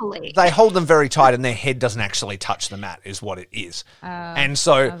carefully. They hold them very tight, and their head doesn't actually touch the mat, is what it is. And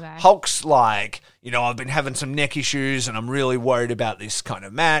so Hulk's like, I've been having some neck issues, and I'm really worried about this kind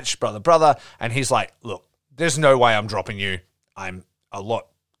of match, brother. And he's like, look, there's no way I'm dropping you. I'm a lot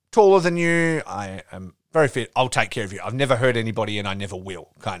taller than you. I am very fit. I'll take care of you. I've never hurt anybody, and I never will,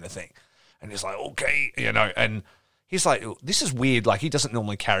 kind of thing. And he's like, okay, and he's like, this is weird. Like, he doesn't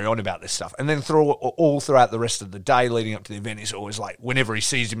normally carry on about this stuff. And then all throughout the rest of the day leading up to the event, he's always like, whenever he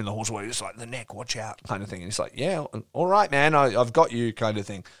sees him in the horseway, he's like, the neck, watch out, kind of thing. And he's like, yeah, all right, man, I've got you, kind of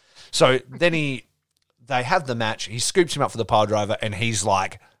thing. So then they have the match. He scoops him up for the pile driver, and he's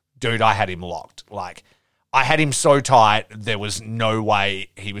like, dude, I had him locked. Like, I had him so tight, there was no way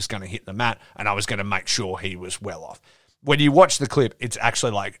he was going to hit the mat, and I was going to make sure he was well off. When you watch the clip, it's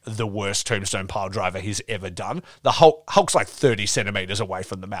actually like the worst Tombstone pile driver he's ever done. The Hulk's like 30 centimeters away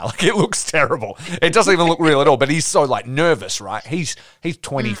from the mat. Like, it looks terrible. It doesn't even look real at all, but he's so like nervous, right? He's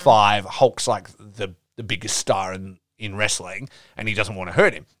 25. Hulk's like the biggest star in wrestling, and he doesn't want to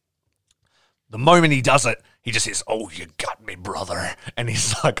hurt him. The moment he does it, he just says, oh, you got me, brother. And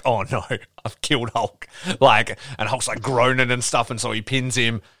he's like, oh, no, I've killed Hulk. Like, and Hulk's like groaning and stuff, and so he pins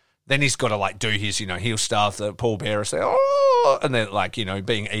him. Then he's got to like do his, heel stuff, the Paul Bearer say, oh, and then like,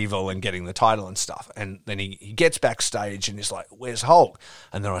 being evil and getting the title and stuff. And then he gets backstage and he's like, where's Hulk?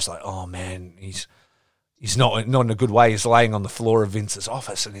 And then I was like, oh man, he's not in a good way. He's laying on the floor of Vince's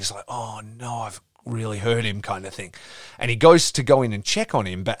office, and he's like, oh no, I've really hurt him, kind of thing. And he goes to go in and check on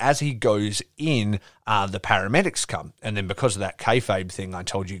him, but as he goes in, the paramedics come. And then because of that kayfabe thing I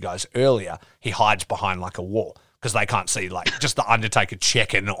told you guys earlier, he hides behind like a wall, because they can't see, like, just the Undertaker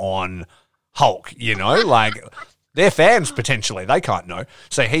checking on Hulk, Like, they're fans, potentially. They can't know.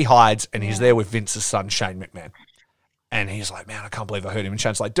 So he hides, and he's there with Vince's son, Shane McMahon. And he's like, man, I can't believe I hurt him. And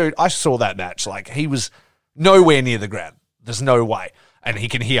Shane's like, dude, I saw that match. Like, he was nowhere near the ground. There's no way. And he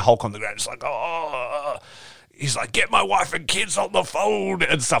can hear Hulk on the ground. It's like, oh. He's like, get my wife and kids on the phone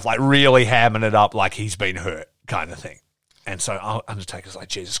and stuff, like really hamming it up like he's been hurt, kind of thing. And so Undertaker's like,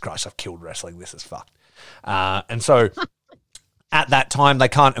 Jesus Christ, I've killed wrestling. This is fucked. And so at that time, they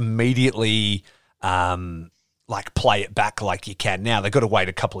can't immediately like play it back like you can now. They've got to wait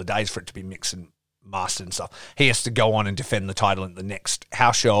a couple of days for it to be mixed and mastered and stuff. He has to go on and defend the title at the next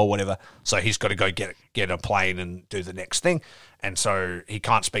house show or whatever. So he's got to go get a plane and do the next thing. And so he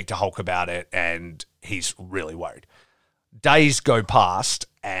can't speak to Hulk about it, and he's really worried. Days go past,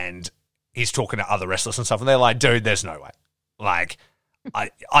 and he's talking to other wrestlers and stuff, and they're like, dude, there's no way. Like,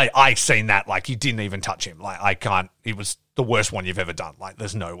 I seen that. Like, you didn't even touch him. Like, I can't. It was the worst one you've ever done. Like,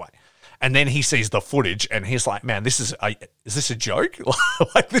 there's no way. And then he sees the footage, and he's like, man, is this a joke?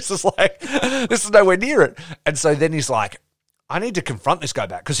 Like, this is nowhere near it. And so then he's like, I need to confront this guy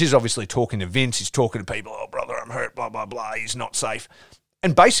back, because he's obviously talking to Vince. He's talking to people. Oh, brother, I'm hurt, blah, blah, blah. He's not safe.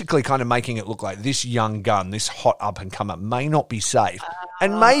 And basically kind of making it look like this young gun, this hot up-and-comer may not be safe.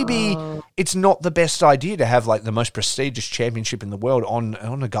 And maybe it's not the best idea to have like the most prestigious championship in the world on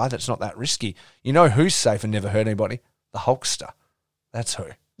a guy that's not that risky. You know who's safe and never hurt anybody? The Hulkster. That's who.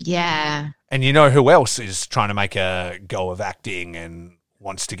 Yeah. And you know who else is trying to make a go of acting and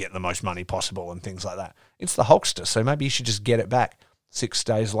wants to get the most money possible and things like that? It's the Hulkster. So maybe you should just get it back 6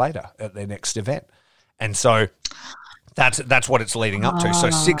 days later at their next event. And so that's what it's leading up to. So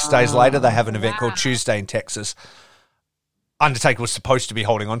 6 days later, they have an event called Tuesday in Texas. Undertaker was supposed to be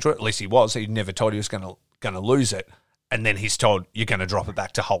holding on to it. At least he was. He never told he was going to lose it. And then he's told, you're going to drop it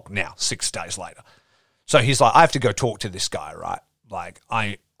back to Hulk now, 6 days later. So he's like, I have to go talk to this guy, right? Like,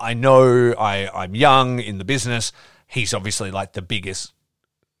 I know I'm young in the business. He's obviously like the biggest,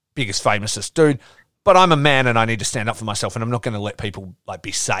 famousest dude. But I'm a man, and I need to stand up for myself, and I'm not going to let people like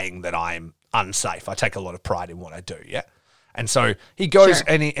be saying that I'm unsafe. I take a lot of pride in what I do, yeah? And so he goes, sure.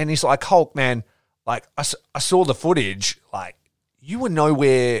 and he's like, Hulk, man, like, I saw the footage. Like, you were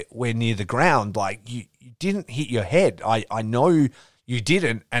nowhere near the ground. Like, you didn't hit your head. I know you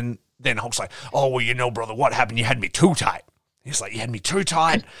didn't. And then Hulk's like, oh, well, brother, what happened? You had me too tight. He's like, you had me too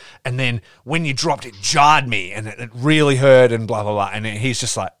tight. And then when you dropped, it jarred me, and it really hurt, and blah, blah, blah. And he's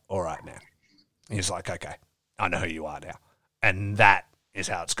just like, all right, man. He's like, okay, I know who you are now. And that is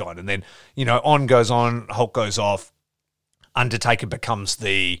how it's gone. And then, on goes on, Hulk goes off. Undertaker becomes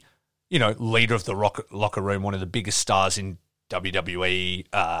the, leader of the locker room, one of the biggest stars in WWE,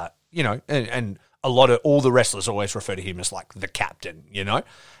 and all the wrestlers always refer to him as like the captain,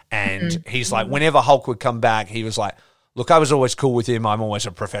 and he's like, whenever Hulk would come back, he was like, look, I was always cool with him. I'm always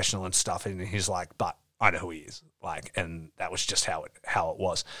a professional and stuff. And he's like, but I know who he is. Like, and that was just how it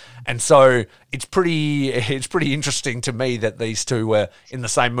was. And so it's pretty interesting to me that these two were in the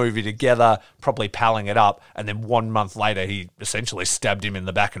same movie together, probably palling it up. And then 1 month later, he essentially stabbed him in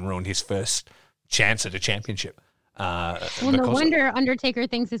the back and ruined his first chance at a championship. Well, no wonder Undertaker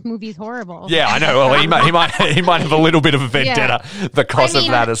thinks this movie's horrible. Yeah, I know. Well, he might have a little bit of a vendetta because of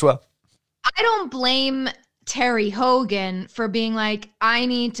that as well. I don't blame Terry Hogan for being like, I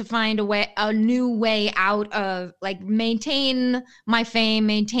need to find a new way out of, like, maintain my fame,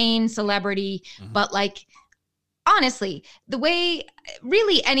 maintain celebrity. But like, honestly, the way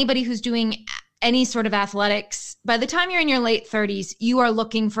really anybody who's doing any sort of athletics, by the time you're in your late 30s, you are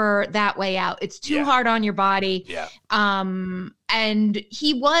looking for that way out. It's too hard on your body. Yeah. And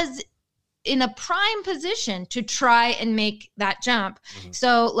he was in a prime position to try and make that jump.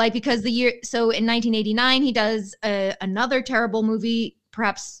 So like, because in 1989, he does another terrible movie,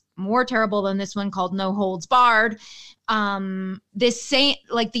 perhaps more terrible than this one, called No Holds Barred. The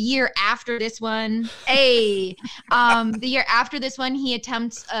year after this one, he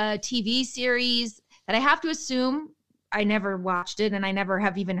attempts a TV series that I have to assume, I never watched it and I never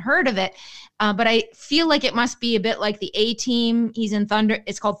have even heard of it. But I feel like it must be a bit like the A-Team. He's in Thunder.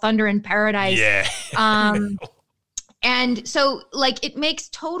 It's called Thunder in Paradise. Yeah. And so like, it makes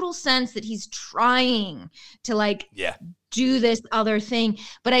total sense that he's trying to do this other thing.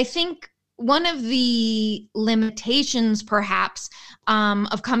 But I think one of the limitations perhaps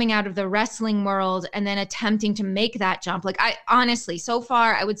of coming out of the wrestling world and then attempting to make that jump, like, I honestly, so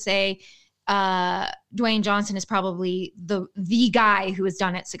far I would say Dwayne Johnson is probably the guy who has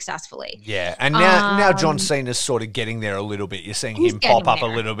done it successfully. Yeah, and now John Cena's sort of getting there a little bit. You're seeing him pop up a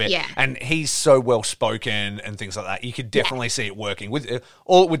little bit, and he's so well spoken and things like that. You could definitely see it working. With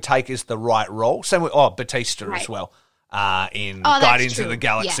all it would take is the right role. Same with Batista as well. In Guardians of the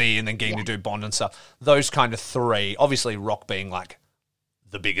Galaxy, and then getting to do Bond and stuff. Those kind of three. Obviously, Rock being like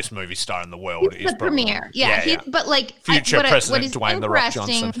the biggest movie star in the world is the premier. But like future President Dwayne The Rock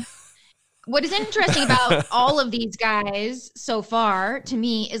Johnson. What is interesting about all of these guys so far to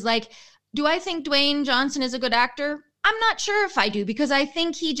me is like, do I think Dwayne Johnson is a good actor? I'm not sure if I do, because I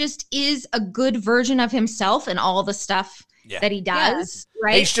think he just is a good version of himself and all the stuff that he does.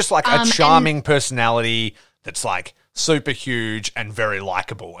 Right? He's just like a charming personality that's like super huge and very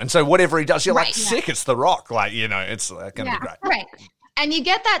likable. And so whatever he does, you're like, sick, it's The Rock. Like, it's going to be great. Right. And you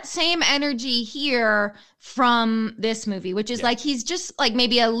get that same energy here from this movie, which is like, he's just like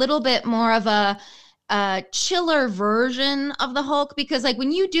maybe a little bit more of a chiller version of the Hulk, because like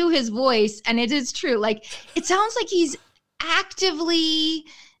when you do his voice, and it is true, like it sounds like he's actively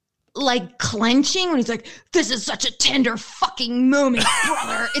like clenching when he's like, this is such a tender fucking moment,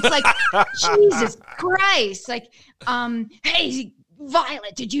 brother. It's like, Jesus Christ. Like, hey,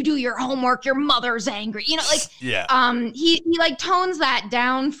 Violet, did you do your homework? Your mother's angry. He like tones that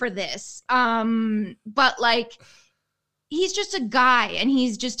down for this. But like, he's just a guy, and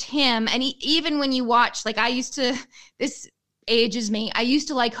he's just him. And even when you watch, like, this ages me, I used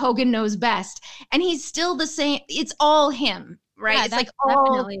to like Hogan Knows Best, and he's still the same. It's all him. Right. Yeah, it's like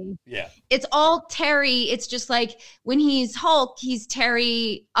it's all Terry. It's just like when he's Hulk, he's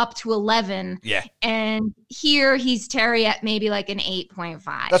Terry up to 11. Yeah. And here he's Terry at maybe like an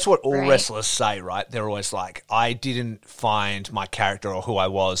 8.5. That's what all wrestlers say, right? They're always like, I didn't find my character or who I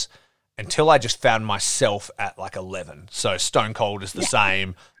was until I just found myself at like 11. So Stone Cold is the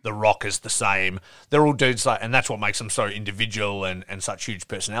same. The Rock is the same. They're all dudes like, and that's what makes them so individual and such huge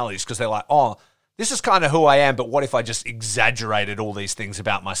personalities, because they're like, oh, this is kind of who I am, but what if I just exaggerated all these things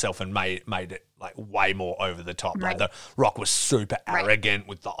about myself and made it like way more over the top? Like the Rock was super arrogant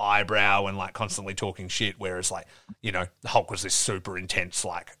with the eyebrow and like constantly talking shit, whereas like, the Hulk was this super intense,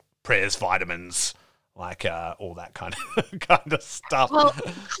 like prayers, vitamins, like all that kind of stuff. Well,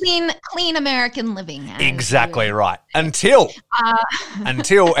 clean American living. Exactly right. Until,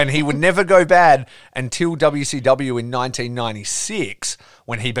 and he would never go bad until WCW in 1996,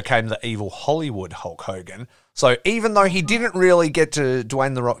 when he became the evil Hollywood Hulk Hogan. So even though he didn't really get to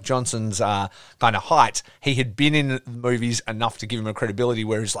Dwayne The Rock Johnson's kind of height, he had been in movies enough to give him a credibility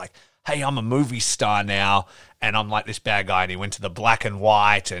where he's like, hey, I'm a movie star now, and I'm like this bad guy. And he went to the black and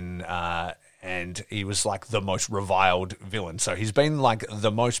white, and he was like the most reviled villain. So he's been like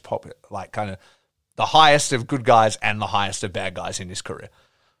the most popular, like kind of the highest of good guys and the highest of bad guys in his career.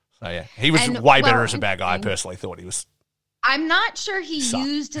 So yeah, he was way better as a bad guy. I personally thought he was I'm not sure he Suck.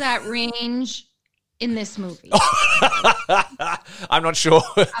 used that range in this movie. I'm not sure.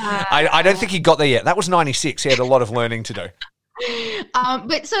 I don't think he got there yet. That was 96. He had a lot of learning to do.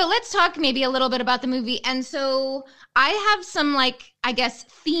 But so let's talk maybe a little bit about the movie. And so I have some, like, I guess,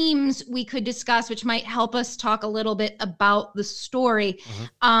 themes we could discuss, which might help us talk a little bit about the story.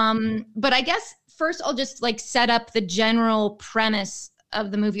 But I guess first I'll just like set up the general premise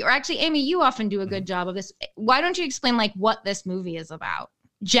of the movie. Or actually, Amy, you often do a good job of this. Why don't you explain like what this movie is about?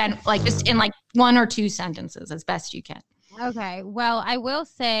 Like just in like 1 or 2 sentences as best you can. Okay. Well, I will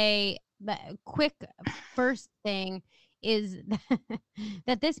say the quick first thing is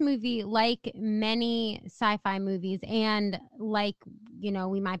that this movie, like many sci-fi movies, and like, you know,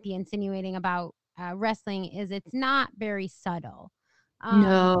 we might be insinuating about wrestling, is it's not very subtle.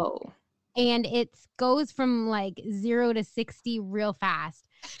 No. And it goes from like 0 to 60 real fast,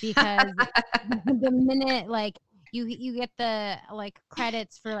 because the minute like you get the like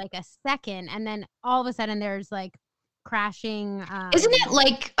credits for like a second, and then all of a sudden there's like crashing. Isn't it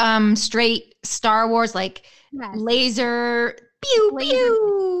like straight Star Wars, like yes. laser pew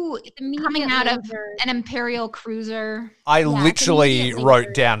pew coming out of laser. an Imperial cruiser? I literally immediately wrote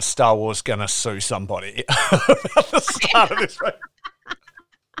laser. down Star Wars gonna sue somebody at the start of this.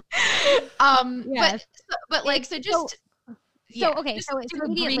 Yes. but like so just Okay, just so it's do a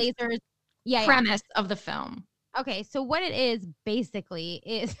immediate brief lasers. Yeah. premise of the film. Okay, so what it is basically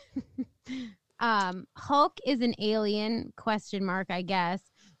is Hulk is an alien, ? I guess,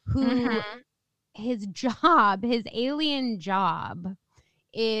 who his alien job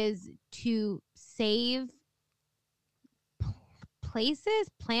is to save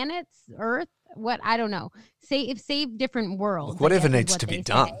planets, Earth, I don't know. Save different worlds. Whatever I guess, is needs what to be they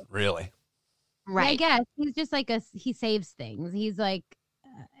done, say. really. Right. I guess he's just like he saves things. He's like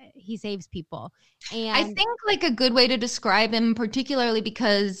he saves people. And I think like a good way to describe him, particularly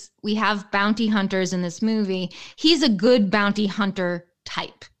because we have bounty hunters in this movie, he's a good bounty hunter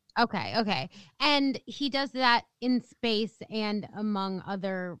type. Okay. And he does that in space and among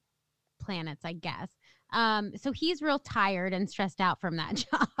other planets, I guess. So he's real tired and stressed out from that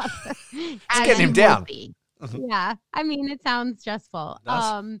job. As getting he him would down. be. Yeah. I mean, it sounds stressful. It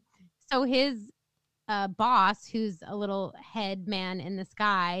does. So his boss, who's a little head man in the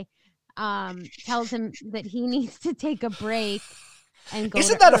sky, tells him that he needs to take a break and go.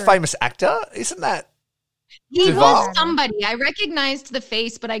 Isn't to that a Earth. famous actor? Isn't that? He Duval? was somebody. I recognized the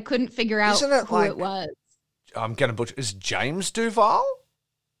face, but I couldn't figure out Isn't it who like- it was. I'm gonna butcher. Is James Duval?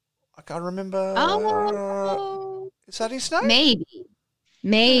 I can't remember. Oh, Is that his name?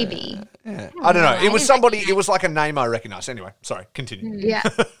 maybe. Yeah. don't I don't know. know. It was I somebody. It was like a name I recognized. Anyway, sorry. Continue. Yeah.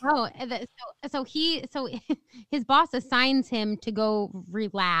 Oh, so his boss assigns him to go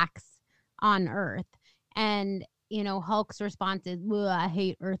relax on Earth, and you know Hulk's response is, "Ugh, I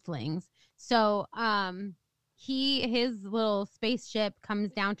hate Earthlings." So his little spaceship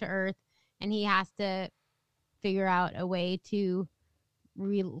comes down to Earth, and he has to figure out a way to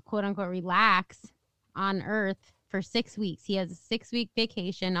quote unquote relax on Earth for 6 weeks. He has a 6-week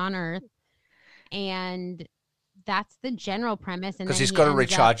vacation on Earth, and that's the general premise. And Because then he's he got to ends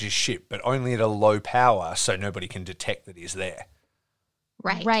recharge up- his ship, but only at a low power, so nobody can detect that he's there.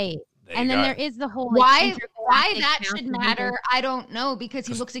 Right. Right. There And you then go. there is the whole Why intergalactic that bounty should hunter. matter, I don't know, because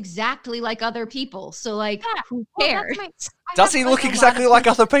he looks exactly like other people. So like, Yeah, who Well, cares? I Does have, he look a lot exactly of- like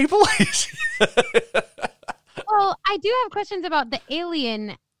other people? Well, I do have questions about the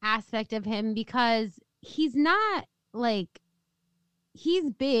alien aspect of him, because he's not like he's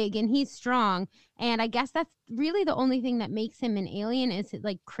big and he's strong, and I guess that's really the only thing that makes him an alien is his,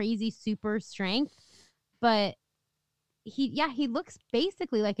 like crazy super strength. But he looks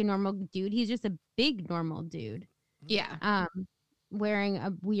basically like a normal dude. He's just a big normal dude. Yeah. Wearing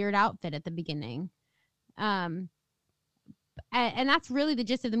a weird outfit at the beginning. And that's really the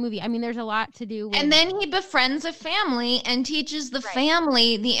gist of the movie. I mean, there's a lot to do with... And then he befriends a family and teaches the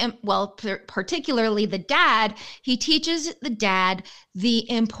family particularly the dad. He teaches the dad the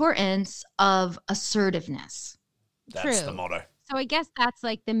importance of assertiveness. That's True. the motto. So I guess that's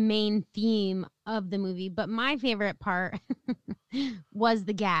like the main theme of the movie. But my favorite part was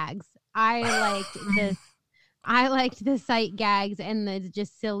the gags. I liked the sight gags and the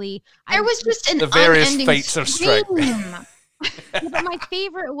just silly. There was just an The various unending feats of strength. stream. Yeah, but my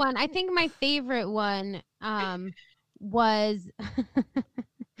favorite one, was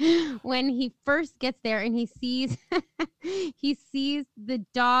when he first gets there and he sees the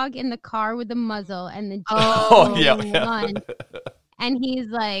dog in the car with the muzzle and the Oh, yeah. lunch, and he's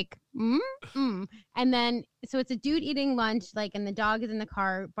like, and then so it's a dude eating lunch, like, and the dog is in the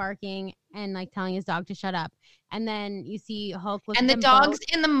car barking, and like telling his dog to shut up. And then you see Hulk look and the dogs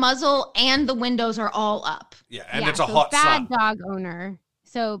in the muzzle and the windows are all up. Yeah, and it's a hot bad sun. dog owner.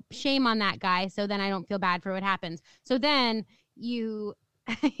 So shame on that guy. So then I don't feel bad for what happens. So then you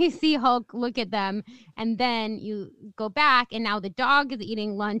see Hulk look at them, and then you go back, and now the dog is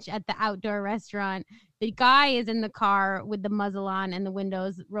eating lunch at the outdoor restaurant. The guy is in the car with the muzzle on and the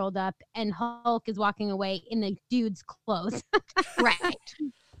windows rolled up, and Hulk is walking away in the dude's clothes. Right.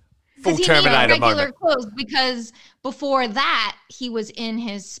 Full He Terminator needed regular moment. clothes because before that he was in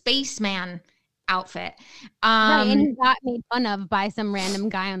his spaceman outfit. Right, and he got made fun of by some random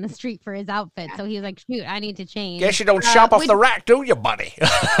guy on the street for his outfit. So he was like, shoot, I need to change. Guess you don't shop off the rack, do you, buddy?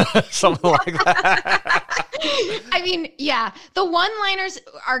 Something like that. I mean, yeah, the one-liners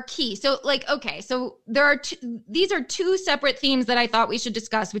are key. So like, okay, so there are these are two separate themes that I thought we should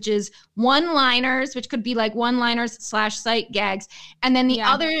discuss, which is one-liners, which could be like one-liners / sight gags. And then the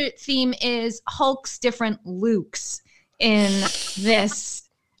other theme is Hulk's different Lukes in this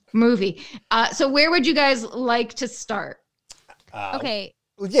movie. So where would you guys like to start? Okay.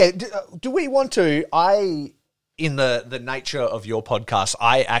 Yeah, do we want to? In the nature of your podcast,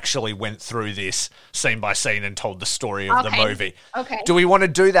 I actually went through this scene by scene and told the story of the movie. Okay. Do we want to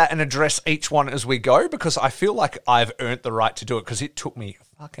do that and address each one as we go? Because I feel like I've earned the right to do it because it took me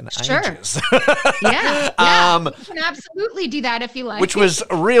fucking ages. Yeah. You can absolutely do that if you like. Which was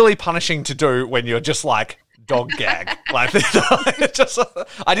really punishing to do when you're just like, dog gag. Like,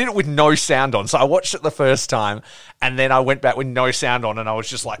 I did it with no sound on. So I watched it the first time and then I went back with no sound on and I was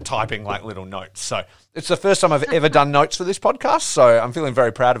just like typing like little notes. So it's the first time I've ever done notes for this podcast. So I'm feeling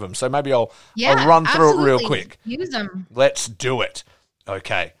very proud of them. So maybe I'll run through it real quick. Use them. Let's do it.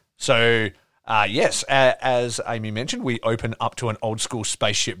 Okay. So, yes, as Amy mentioned, we open up to an old school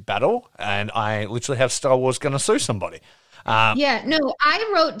spaceship battle and I literally have Star Wars gonna sue somebody. I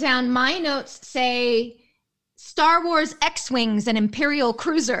wrote down my notes say Star Wars X-Wings and Imperial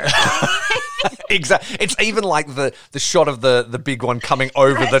Cruiser. Exactly. It's even like the shot of the big one coming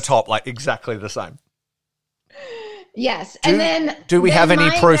over the top, like exactly the same. Yes. Do we have any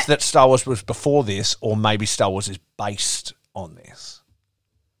proof that Star Wars was before this, or maybe Star Wars is based on this?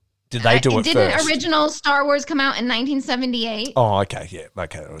 Did they do it first? Didn't original Star Wars come out in 1978? Oh, okay. Yeah.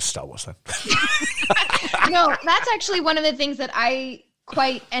 Okay. It was Star Wars then. No, that's actually one of the things that I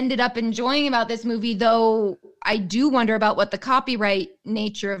quite ended up enjoying about this movie, though I do wonder about what the copyright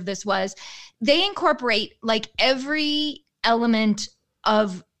nature of this was. They incorporate like every element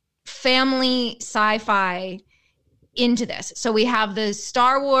of family sci-fi into this. So we have the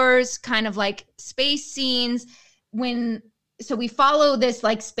Star Wars kind of like space scenes so we follow this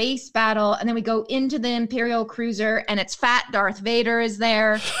like space battle and then we go into the Imperial Cruiser and it's fat Darth Vader is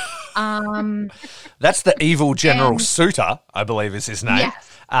there. That's the evil General Suter, I believe is his name. Yes.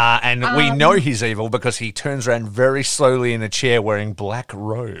 And we know he's evil because he turns around very slowly in a chair wearing black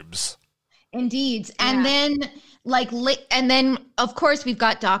robes. Indeed. And then of course we've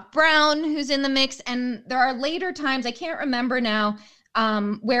got Doc Brown who's in the mix, and there are later times, I can't remember now,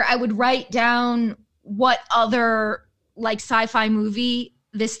 where I would write down what other like sci-fi movie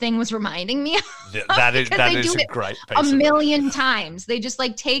this thing was reminding me of. That is a great piece a million times. They just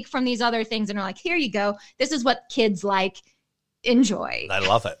like take from these other things and are like, here you go. This is what kids like. Enjoy. They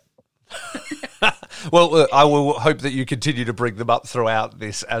love it. Well, I will hope that you continue to bring them up throughout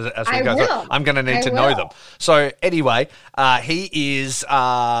this as we go through. I'm going to need to know them. So anyway, he's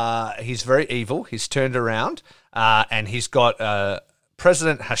very evil. He's turned around and he's got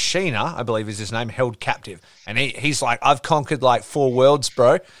President Hashina, I believe is his name, held captive. And he's like, I've conquered like 4 worlds,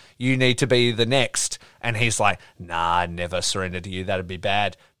 bro. You need to be the next. And he's like, nah, I'd never surrender to you. That'd be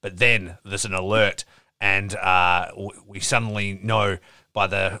bad. But then there's an alert. And we suddenly know by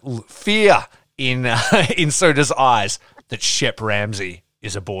the fear in Suter's eyes that Shep Ramsey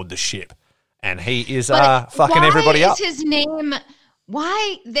is aboard the ship. And he is fucking everybody up. Why is his name...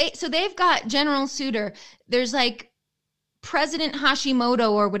 they've got General Suter. There's like President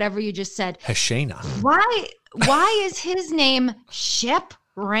Hashimoto or whatever you just said. Hashina. Why is his name Shep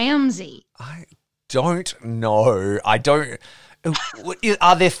Ramsey? I don't know.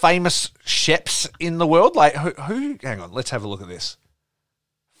 Are there famous Sheps in the world? Like who? Hang on, let's have a look at this.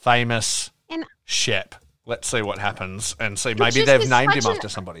 Famous Shep. Let's see what happens and see. Maybe they've named him after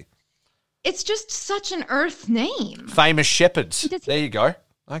somebody. It's just such an Earth name. Famous shepherds. There you go.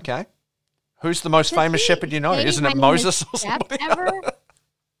 Okay. Who's the most famous shepherd you know? Isn't it Moses or somebody?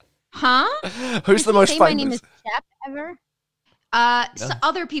 Huh? Who's the most famous? My name is Shep ever? So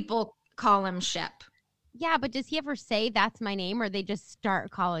other people call him Shep. Yeah, but does he ever say that's my name, or they just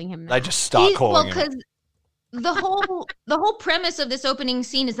start calling him that? They just start calling him. the whole premise of this opening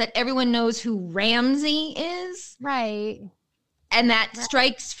scene is that everyone knows who Ramsey is, Right. and that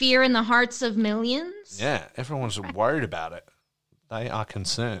strikes fear in the hearts of millions. Yeah, everyone's worried about it. They are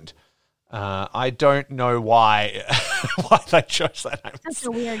concerned. I don't know why they chose that name. That's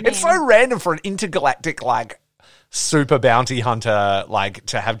a weird name. It's so random for an intergalactic super bounty hunter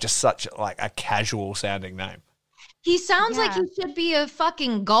to have just such a casual sounding name. He sounds like he should be a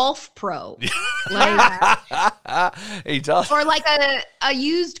fucking golf pro. He does. Or like a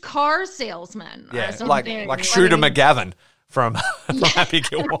used car salesman. Yeah, or something. like Shooter McGavin from Happy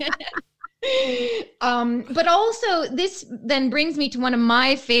Gilmore. But also this then brings me to one of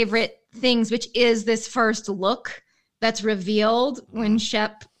my favorite things, which is this first look that's revealed when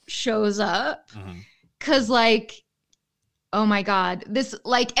Shep shows up. Because oh my God, this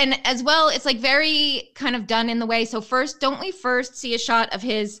and as well, it's very kind of done in the way. So don't we first see a shot of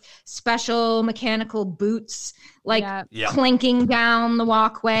his special mechanical boots clinking down the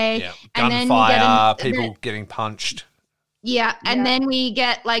walkway? Yeah. And then gunfire, people getting punched. Yeah. And then we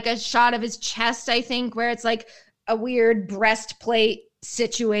get a shot of his chest, I think, where it's a weird breastplate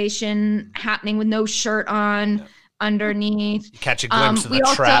situation happening with no shirt on underneath. You catch a glimpse of the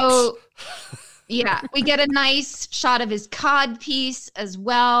traps. Yeah, we get a nice shot of his cod piece as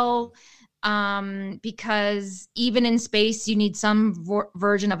well, because even in space, you need some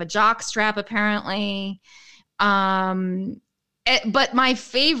version of a jock strap, apparently. But my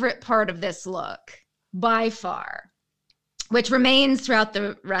favorite part of this look, by far, which remains throughout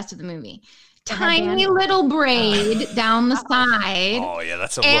the rest of the movie, tiny little braid down the side. Oh, yeah,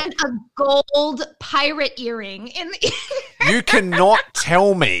 that's and a gold pirate earring in the ear. You cannot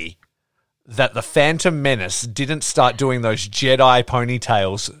tell me that the Phantom Menace didn't start doing those Jedi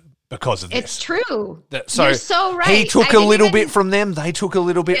ponytails because of this. It's true. So you're so right. He took a little bit from them. They took a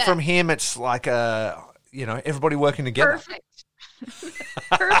little bit from him. It's everybody working together.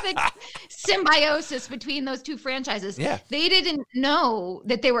 Perfect symbiosis between those two franchises. Yeah. They didn't know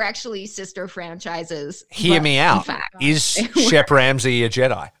that they were actually sister franchises. Hear me out. Is Shep Ramsey a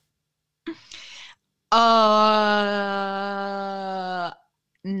Jedi?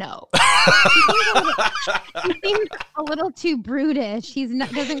 No. He seems a little too brutish.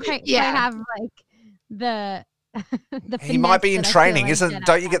 Doesn't quite have the he might be in training,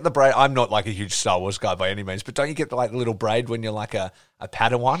 don't you get the braid? I'm not a huge Star Wars guy by any means, but don't you get the little braid when you're a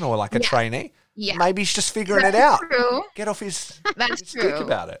Padawan or a trainee? Yeah. Maybe he's just figuring it out. True. Get off his That's dick true.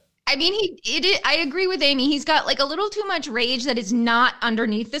 about it. I mean, I agree with Amy. He's got a little too much rage that is not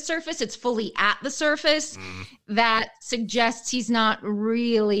underneath the surface. It's fully at the surface. That suggests he's not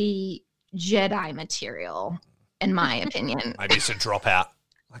really Jedi material, in my opinion. Maybe it's a dropout,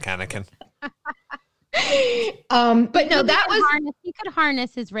 like Anakin. But no, he could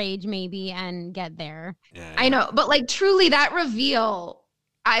harness his rage maybe and get there. Yeah. I know, but truly that reveal,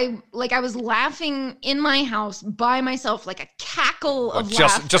 I was laughing in my house by myself, a cackle of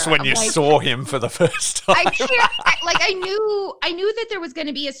laughter. Just when you saw him for the first time. I knew that there was going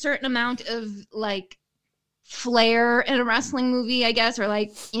to be a certain amount of flair in a wrestling movie, I guess, or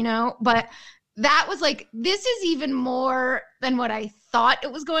but that was this is even more than what I thought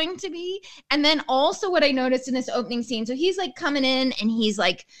it was going to be. And then also what I noticed in this opening scene, so he's coming in and he's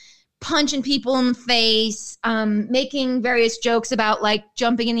punching people in the face, making various jokes about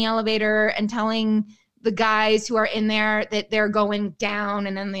jumping in the elevator and telling the guys who are in there that they're going down,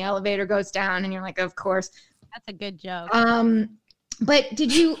 and then the elevator goes down and you're of course. That's a good joke. But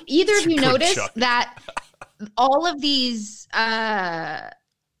did you either of you notice that all of these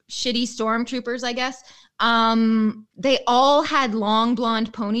shitty stormtroopers, I guess, they all had long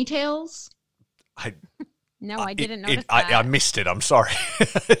blonde ponytails? No, I didn't notice that. I missed it. I'm sorry.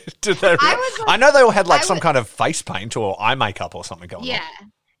 Did they I know they all had some kind of face paint or eye makeup or something going on. Yeah.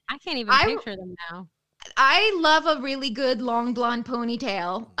 I can't even picture them now. I love a really good long blonde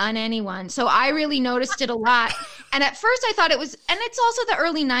ponytail on anyone. So I really noticed it a lot. And at first I thought it was, and it's also the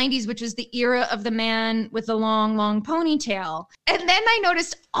early 90s, which was the era of the man with the long, long ponytail. And then I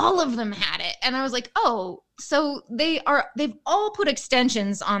noticed all of them had it. And I was like, oh, so they've all put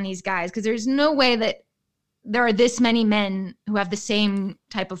extensions on these guys, because there's no way that there are this many men who have the same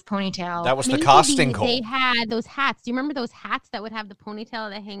type of ponytail. That was the casting call. They had those hats. Do you remember those hats that would have the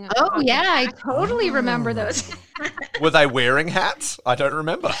ponytail that hang up? Oh, yeah. I totally remember those. Were they wearing hats? I don't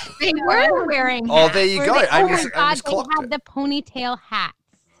remember. They were wearing hats. Oh, there you go. They had the ponytail hats.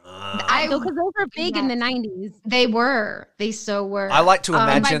 Because those were big in the 90s. They were. They so were. I like to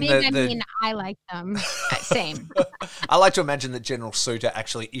imagine I mean, I like them. Same. I like to imagine that General Suter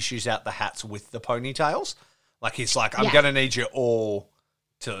actually issues out the hats with the ponytails. He's I'm going to need you all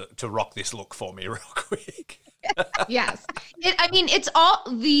to rock this look for me real quick. Yes. It's all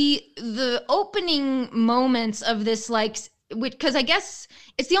the opening moments of this, like, because I guess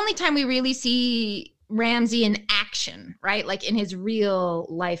it's the only time we really see Ramsay in action, right? Like in his real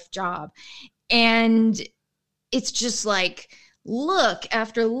life job. And it's just like look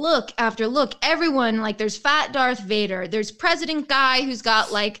after look after look. Everyone, like, there's fat Darth Vader. There's President Guy who's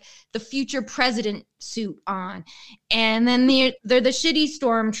got like the future president suit on. And then they're the shitty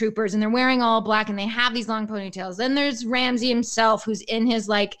stormtroopers and they're wearing all black and they have these long ponytails. Then there's Ramsay himself who's in his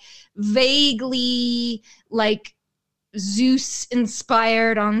like vaguely like Zeus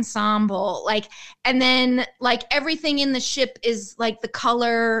inspired ensemble. Like, and then like everything in the ship is like the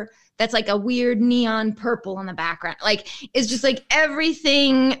color that's like a weird neon purple in the background. Like, it's just like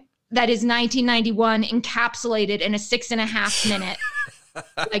everything that is 1991 encapsulated in a 6.5 minute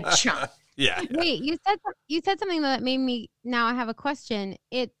like chunk. Yeah. Wait, you said something that made me, now I have a question.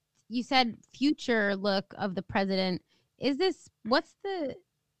 You said future look of the president. Is this, what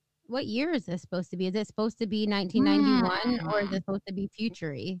year is this supposed to be? Is it supposed to be 1991 or is it supposed to be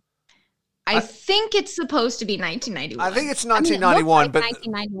future-y? I think it's supposed to be 1991. I think it's 1991, it but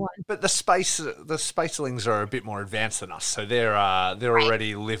 1991. But the spacelings are a bit more advanced than us, so they're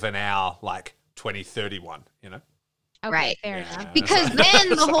already living our like 2031, you know. Okay, right. Fair enough. Because then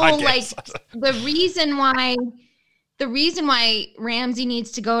the So I whole guess. like the reason why Ramsay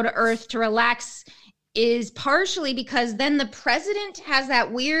needs to go to Earth to relax is partially because then the president has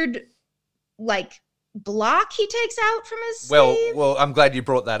that weird like block he takes out from his sleeve. Well, I'm glad you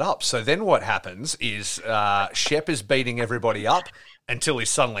brought that up. So then what happens is Shep is beating everybody up until he's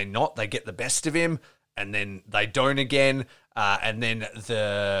suddenly not. They get the best of him, and then they don't again. And then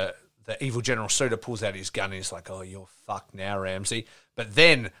the evil General Suda pulls out his gun and he's like, "Oh, you're fucked now, Ramsay." But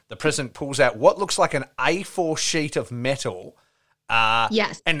then the president pulls out what looks like an A4 sheet of metal.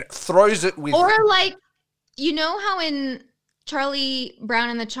 Yes. And throws it with... Or like, you know how in Charlie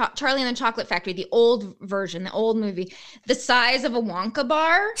and the Chocolate Factory, the old version, the old movie, the size of a Wonka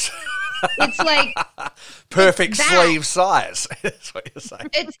bar? It's like... perfect sleeve size. That's what you're saying.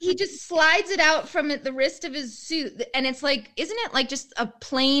 He just slides it out from the wrist of his suit. And it's like, isn't it like just a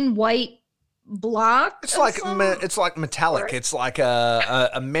plain white block? It's like metallic. It's like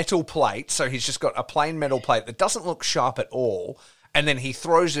a metal plate. So he's just got a plain metal plate that doesn't look sharp at all. And then he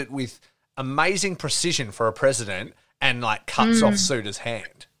throws it with amazing precision for a president and like cuts off Suda's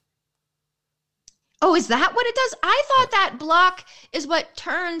hand. Oh, is that what it does? I thought that block is what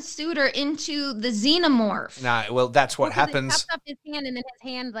turns Suda into the xenomorph. No, well, that's what happens. It cuts off his hand and then his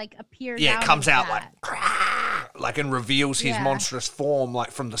hand like appears. Yeah, out it comes of out that. like and reveals his monstrous form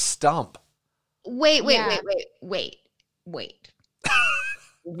like from the stump. Wait.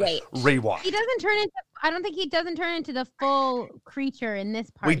 Rewind. He doesn't turn into. I don't think he doesn't turn into the full creature in this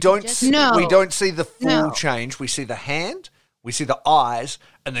part. We don't see the full No. change. We see the hand, we see the eyes,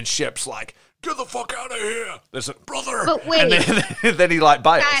 and then Shep's like, "Get the fuck out of here!" There's a brother. But wait. And then he like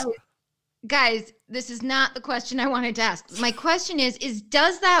bails. Guys, this is not the question I wanted to ask. My question is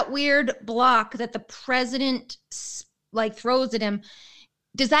does that weird block that the president like throws at him,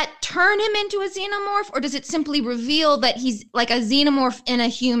 does that turn him into a xenomorph, or does it simply reveal that he's like a xenomorph in a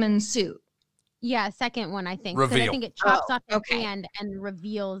human suit? Yeah, second one, I think. Reveal. I think it chops off his okay. hand and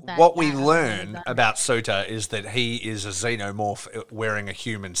reveals that. What we that learn is about Suda is that he is a xenomorph wearing a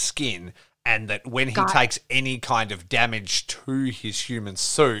human skin, and that when he takes any kind of damage to his human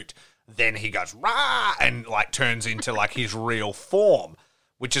suit, then he goes rah and like turns into like his real form,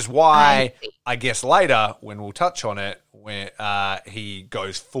 which is why I guess later when we'll touch on it, where he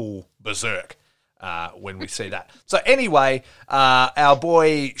goes full berserk. When we see that. So anyway, our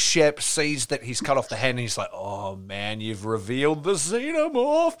boy Shep sees that he's cut off the hand and he's like, "Oh man, you've revealed the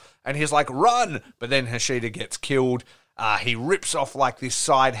xenomorph." And he's like, "Run." But then Hashida gets killed. He rips off like this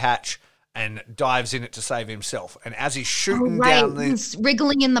side hatch and dives in it to save himself. And as he's shooting down he's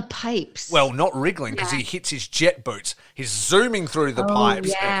wriggling in the pipes. well, not wriggling because he hits his jet boots. He's zooming through the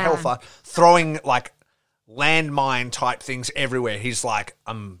pipes at Hellfire, throwing like landmine type things everywhere. He's like,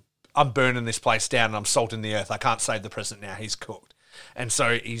 I'm burning this place down and I'm salting the earth. I can't save the president now. He's cooked. And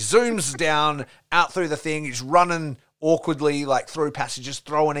so he zooms down out through the thing. He's running awkwardly like through passages,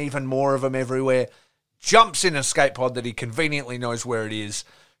 throwing even more of them everywhere. Jumps in an escape pod that he conveniently knows where it is.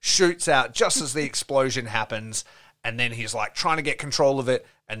 Shoots out just as the explosion happens. And then he's like trying to get control of it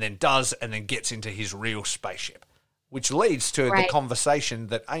and then gets into his real spaceship. Which leads to the conversation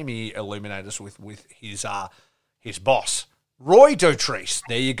that Amy illuminated us with his boss. Roy Dotrice.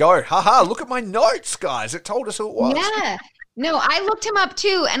 There you go. Haha, look at my notes, guys. It told us who it was. Yeah. No, I looked him up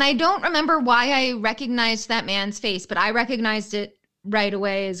too, and I don't remember why I recognized that man's face, but I recognized it right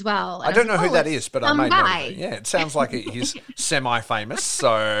away as well. And I don't know was who like, that oh, is, but I some made note of guy. it. Yeah, it sounds like he's semi-famous.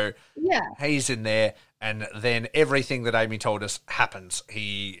 So Yeah. he's in there, and then everything that Amy told us happens.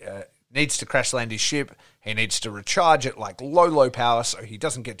 He needs to crash land his ship. He needs to recharge it like low power so he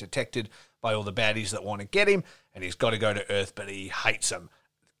doesn't get detected by all the baddies that want to get him, and he's got to go to Earth, but he hates them.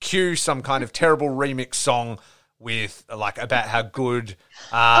 Cue some kind of terrible remix song with like about how good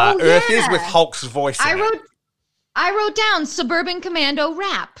Earth is with Hulk's voice in it. I wrote down Suburban Commando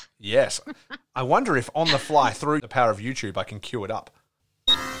rap. Yes. I wonder if on the fly, through the power of YouTube, I can cue it up.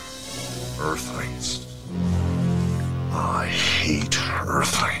 Earthlings. I hate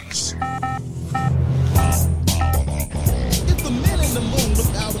Earthlings. If the men in the moon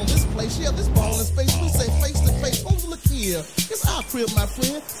look out on this place, yeah, this ball in space, we say face to face, oh, look here. It's our crib, my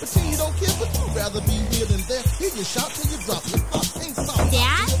friend. Pretend you don't care, but you'd rather be here than there. Here you shout till you drop. Your thoughts ain't soft.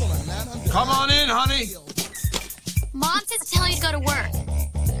 Dad? Come on in, honey. Mom says to tell you to go to work.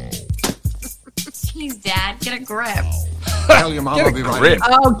 Jeez, Dad, get a grip. Tell your mom I'll be right.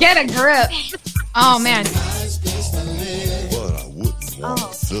 Oh, get a grip. Oh, man. But I wouldn't want to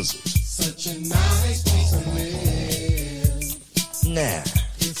visit. Such a nice place to live. Nah.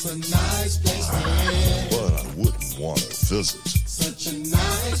 It's a nice place to live. But I wouldn't want to visit. Such a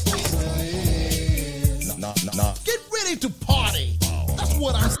nice place to live. Nah. Get ready to party. That's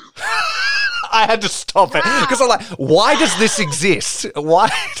what I'm I had to stop it because I'm like, why does this exist? Why?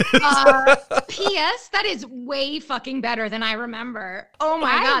 P.S. That is way fucking better than I remember. Oh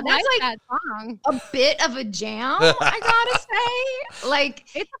my I God. That's like that song. a bit of a jam, I gotta say. Like,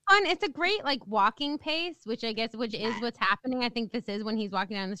 It's a great like walking pace, which is what's happening. I think this is when he's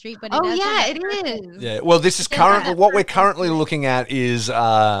walking down the street, but oh yeah, it is. Yeah. Well, this is what we're currently looking at is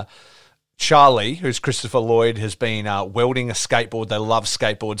Charlie, who's Christopher Lloyd, has been welding a skateboard. They love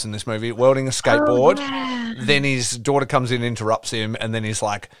skateboards in this movie. Welding a skateboard. Oh, yeah. Then his daughter comes in, interrupts him, and then he's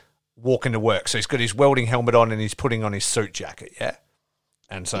like walking to work. So he's got his welding helmet on and he's putting on his suit jacket. Yeah.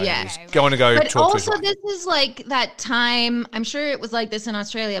 And so he's going to go but talk also to his wife. this is like that time, I'm sure it was like this in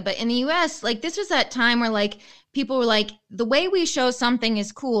Australia, but in the US, like this was that time where like people were like, the way we show something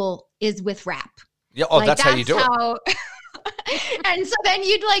is cool is with rap. Yeah. Oh, Like, that's how you do it. And so then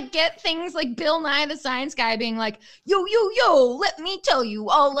you'd like get things like Bill Nye the Science Guy being like, yo, let me tell you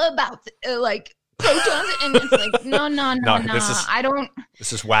all about like protons. And it's like, no.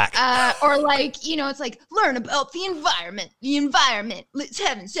 This is whack. Or like, you know, it's like, learn about the environment. Let's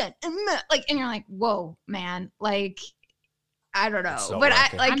have it said. Like, and you're like, whoa, man. Like, I don't know. But I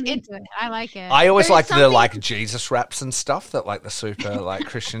like I'm it. into it. I like it. I always There's like the something- like Jesus raps and stuff that like the super like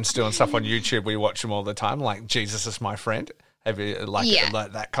Christians doing stuff on YouTube. We watch them all the time. Like Jesus is my friend. Have you like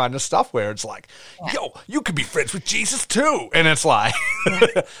that kind of stuff where it's like, yo, you could be friends with Jesus too, and it's like,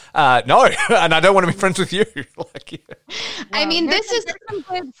 no, and I don't want to be friends with you. Like, I mean, There's this is some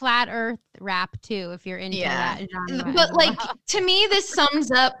good flat Earth rap too, if you're into that genre. But like to me, this sums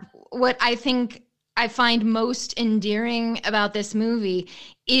up what I think I find most endearing about this movie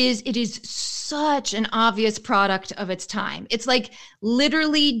is it is such an obvious product of its time. It's like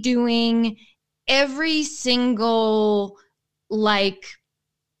literally doing every single like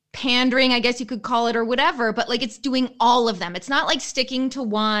pandering, I guess you could call it, or whatever, but like it's doing all of them. It's not like sticking to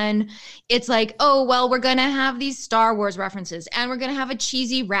one. It's like, oh, well, we're going to have these Star Wars references and we're going to have a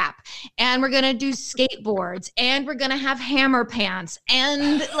cheesy rap and we're going to do skateboards and we're going to have hammer pants.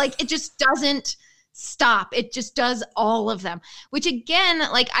 And like, it just doesn't stop. It just does all of them, which again,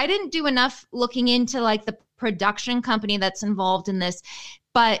 like I didn't do enough looking into like the production company that's involved in this,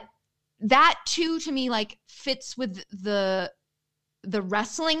 but that too, to me, like fits with the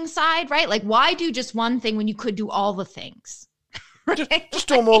wrestling side, right? Like, why do just one thing when you could do all the things? just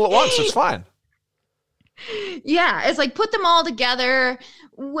do them all at once. It's fine. Yeah, it's like put them all together,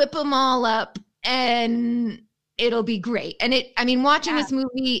 whip them all up, and it'll be great. And watching this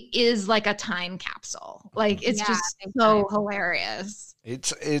movie is like a time capsule. Like, it's just so hilarious.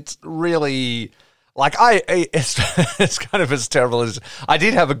 It's really. Like it's kind of as terrible as I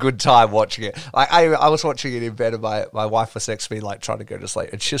did have a good time watching it. Like I was watching it in bed and my wife was next to me, like trying to go to sleep.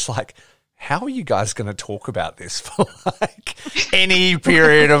 And she's like, "How are you guys going to talk about this for like any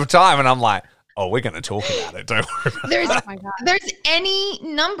period of time?" And I'm like, "Oh, we're going to talk about it. Don't worry about it." There's any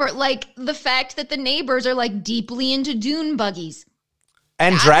number, like the fact that the neighbors are like deeply into dune buggies.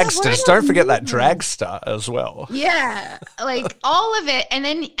 And dragsters. Don't forget that dragster as well. Yeah, like all of it. And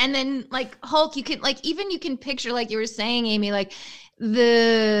then like Hulk, you can like, even you can picture, like you were saying, Amy, like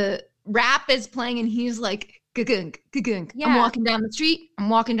the rap is playing and he's like, gugunk. Yeah. I'm walking down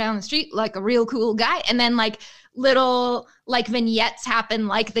the street like a real cool guy. And then like little like vignettes happen,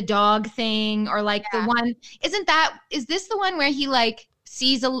 like the dog thing, or like the one, is this the one where he like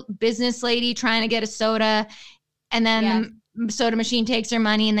sees a business lady trying to get a soda, and then the soda machine takes her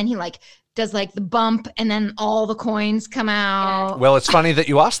money, and then he like does like the bump, and then all the coins come out. Well, it's funny that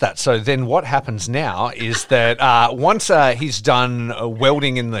you asked that. So then what happens now is that once he's done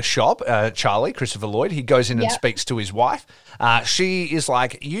welding in the shop, Charlie, Christopher Lloyd, he goes in and speaks to his wife. She is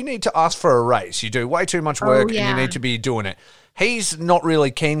like, you need to ask for a raise. You do way too much work and you need to be doing it. He's not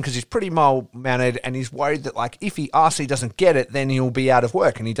really keen because he's pretty mild-mannered, and he's worried that like if he asks, he doesn't get it, then he'll be out of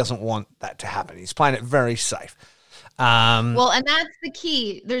work, and he doesn't want that to happen. He's playing it very safe. Well, and that's the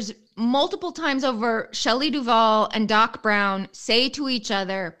key. There's multiple times over, Shelley Duvall and Doc Brown say to each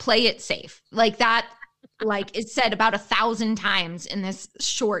other, play it safe. Like that, like is said about 1,000 times in this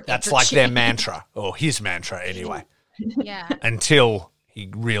short. That's like their mantra, or his mantra anyway. Yeah. Until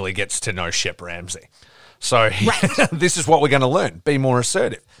he really gets to know Shep Ramsey. So this is what we're going to learn. Be more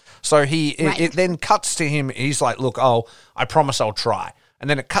assertive. So it then cuts to him. He's like, look, I promise I'll try. And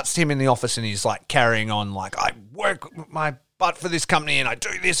then it cuts to him in the office, and he's like carrying on like, I work my butt for this company and I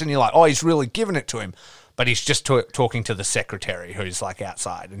do this. And you're like, oh, he's really giving it to him. But he's just talking to the secretary who's like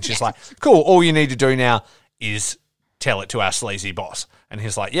outside. And she's like, cool, all you need to do now is tell it to our sleazy boss. And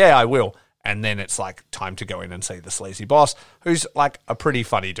he's like, yeah, I will. And then it's like time to go in and see the sleazy boss, who's like a pretty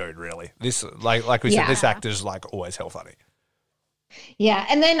funny dude, really. This like we said, this actor's like always hell funny. Yeah,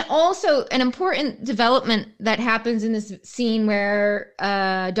 and then also an important development that happens in this scene where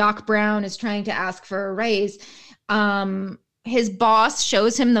Doc Brown is trying to ask for a raise. His boss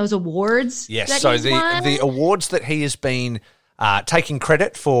shows him those awards. Yes, so the awards that he has been taking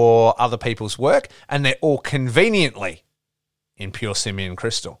credit for other people's work, and they're all conveniently in pure simian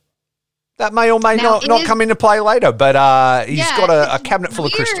crystal. That may or may not come into play later, but he's got a cabinet full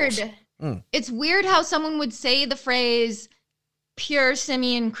of crystals. It's weird how someone would say the phrase pure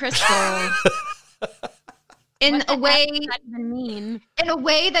simian crystal in a way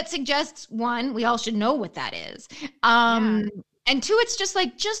that suggests, one, we all should know what that is. And two, it's just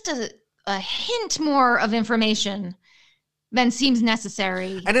like a hint more of information than seems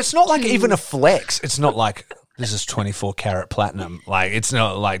necessary. And it's not like even a flex. It's not like this is 24 karat platinum. Like it's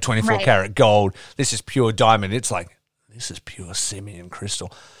not like 24 karat gold. This is pure diamond. It's like, this is pure simian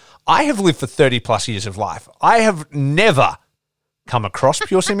crystal. I have lived for 30 plus years of life. I have never come across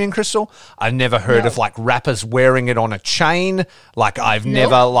pure simian crystal. I've never heard of like rappers wearing it on a chain. Like I've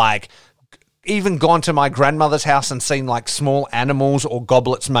never like even gone to my grandmother's house and seen like small animals or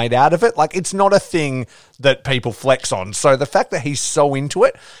goblets made out of it. Like it's not a thing that people flex on. So the fact that he's so into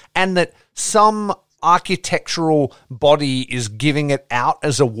it, and that some architectural body is giving it out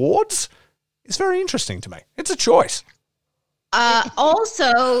as awards, is very interesting to me. It's a choice.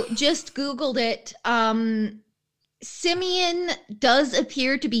 Also, just Googled it. Simian does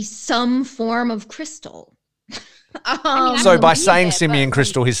appear to be some form of crystal. So by saying simian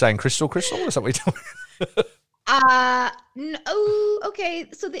crystal, he's saying crystal? Is that what you're telling me? No, okay.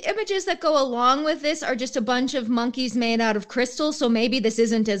 So the images that go along with this are just a bunch of monkeys made out of crystal. So maybe this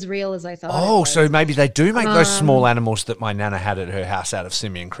isn't as real as I thought. Oh, so maybe they do make those small animals that my nana had at her house out of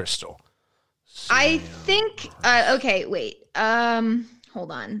simian crystal. I think. Okay, wait.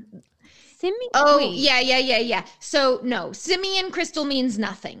 Hold on. Yeah. So no, simian crystal means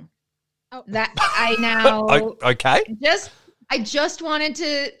nothing. Oh. That I now. Okay. I just wanted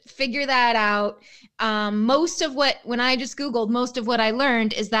to figure that out. When I just Googled, most of what I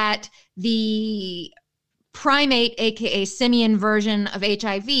learned is that the primate, aka simian version of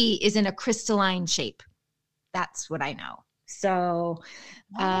HIV, is in a crystalline shape. That's what I know. So,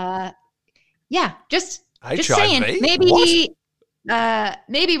 just saying.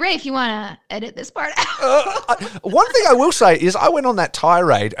 Maybe Ray, if you want to edit this part out. One thing I will say is I went on that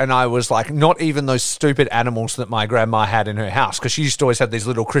tirade and I was like, not even those stupid animals that my grandma had in her house, because she used to always have these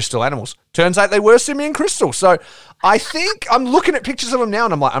little crystal animals. Turns out they were simian crystal. So I think I'm looking at pictures of them now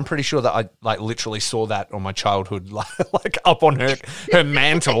and I'm like, I'm pretty sure that I like literally saw that on my childhood, like up on her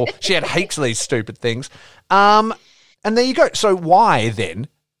mantle. She had heaps of these stupid things. And there you go. So why then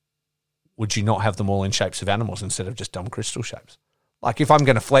would you not have them all in shapes of animals instead of just dumb crystal shapes? Like, if I'm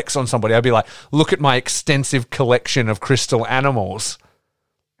going to flex on somebody, I'd be like, look at my extensive collection of crystal animals.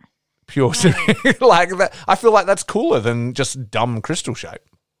 Pure like that. I feel like that's cooler than just dumb crystal shape.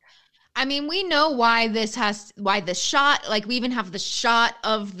 I mean, we know why the shot, like we even have the shot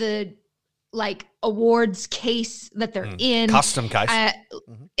of the like awards case that they're in. Custom case.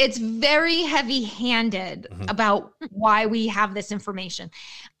 It's very heavy-handed about why we have this information.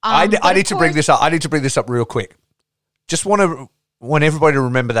 I need to bring this up. I need to bring this up real quick. Just want to want everybody to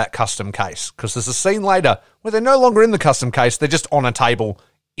remember that custom case, because there's a scene later where they're no longer in the custom case. They're just on a table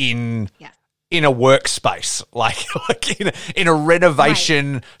in a workspace, like in a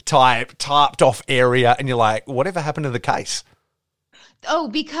renovation type tarped off area. And you're like, whatever happened to the case? Oh,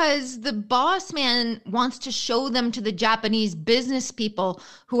 because the boss man wants to show them to the Japanese business people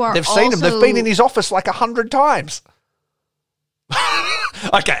who are They've seen him. They've been in his office like 100 times.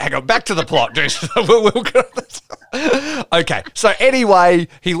 Okay, hang on. Back to the plot, dude. We'll go this. Okay, so anyway,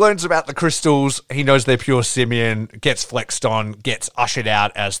 he learns about the crystals. He knows they're pure simian. Gets flexed on. Gets ushered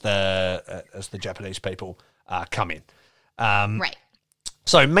out as the Japanese people come in. Right.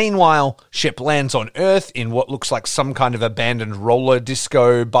 So meanwhile, Shep lands on Earth in what looks like some kind of abandoned roller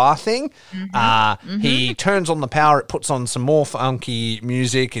disco bar thing. He turns on the power. It puts on some more funky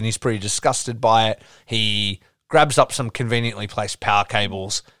music, and he's pretty disgusted by it. He grabs up some conveniently placed power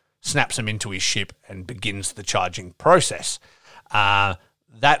cables, snaps them into his ship, and begins the charging process.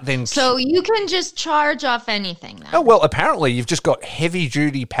 That then... So you can just charge off anything then. Oh, well, apparently you've just got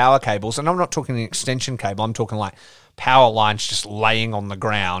heavy-duty power cables, and I'm not talking an extension cable. I'm talking like power lines just laying on the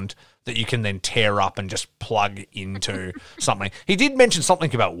ground that you can then tear up and just plug into something. He did mention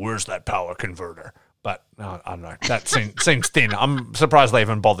something about, where's that power converter? But I don't know. That seems thin. I'm surprised they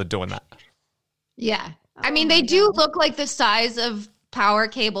even bothered doing that. Yeah. I mean, they do look like the size of power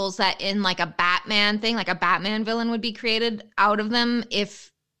cables that in like a Batman thing, like a Batman villain would be created out of them.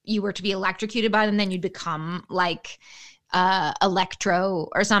 If you were to be electrocuted by them, then you'd become like Electro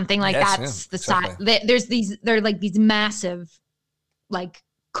or something like Yes, that's the exactly. size. They're like these massive like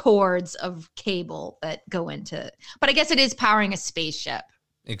cords of cable that go into, but I guess it is powering a spaceship.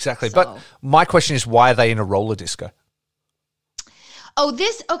 Exactly. So- But my question is, why are they in a roller disco? Oh,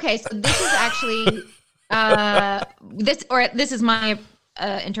 okay. So this is actually this is my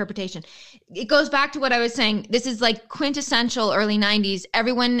interpretation. It goes back to what I was saying. This is like quintessential early 90s.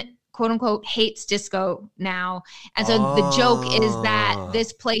 Everyone, quote unquote, hates disco now. And so the joke is that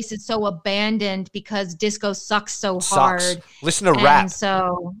this place is so abandoned because disco sucks so hard. Sucks. Listen to And rap.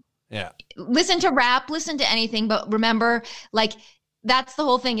 so Yeah. listen to rap, listen to anything, but remember, like, that's the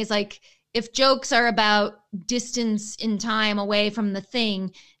whole thing is like, if jokes are about distance in time away from the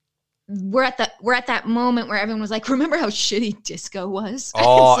thing, we're at that moment where everyone was like, remember how shitty disco was? Oh,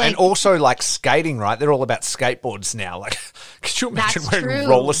 It's like, and also like skating, right? They're all about skateboards now. Like, could you imagine That's wearing true.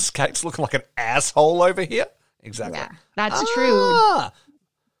 roller skates looking like an asshole over here? Exactly. yeah, that's true.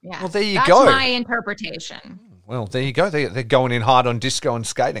 Yeah. Well, there you That's go. my interpretation. Well, there you go. They're going in hard on disco and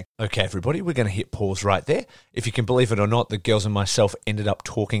skating. Okay, everybody, we're going to hit pause right there. If you can believe it or not, the girls and myself ended up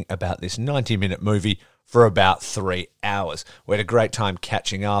talking about this 90-minute movie for about 3 hours. We had a great time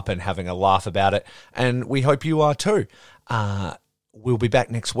catching up and having a laugh about it, and we hope you are too. We'll be back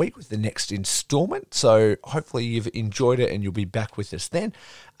next week with the next installment, so hopefully you've enjoyed it and you'll be back with us then.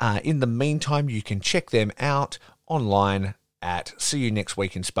 In the meantime, you can check them out online at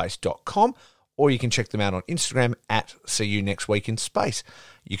seeyounextweekinspace.com, or you can check them out on Instagram at seeyounextweekinspace.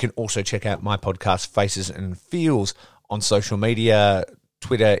 You can also check out my podcast, Faces and Feels, on social media,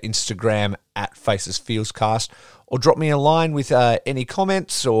 Twitter, Instagram, at Faces Feels Cast, or drop me a line with any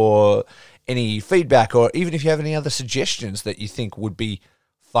comments or any feedback, or even if you have any other suggestions that you think would be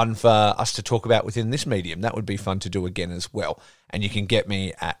fun for us to talk about within this medium. That would be fun to do again as well. And you can get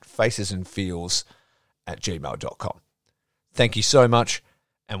me at facesandfeels@gmail.com. Thank you so much,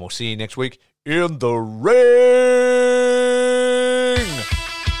 and we'll see you next week in the ring.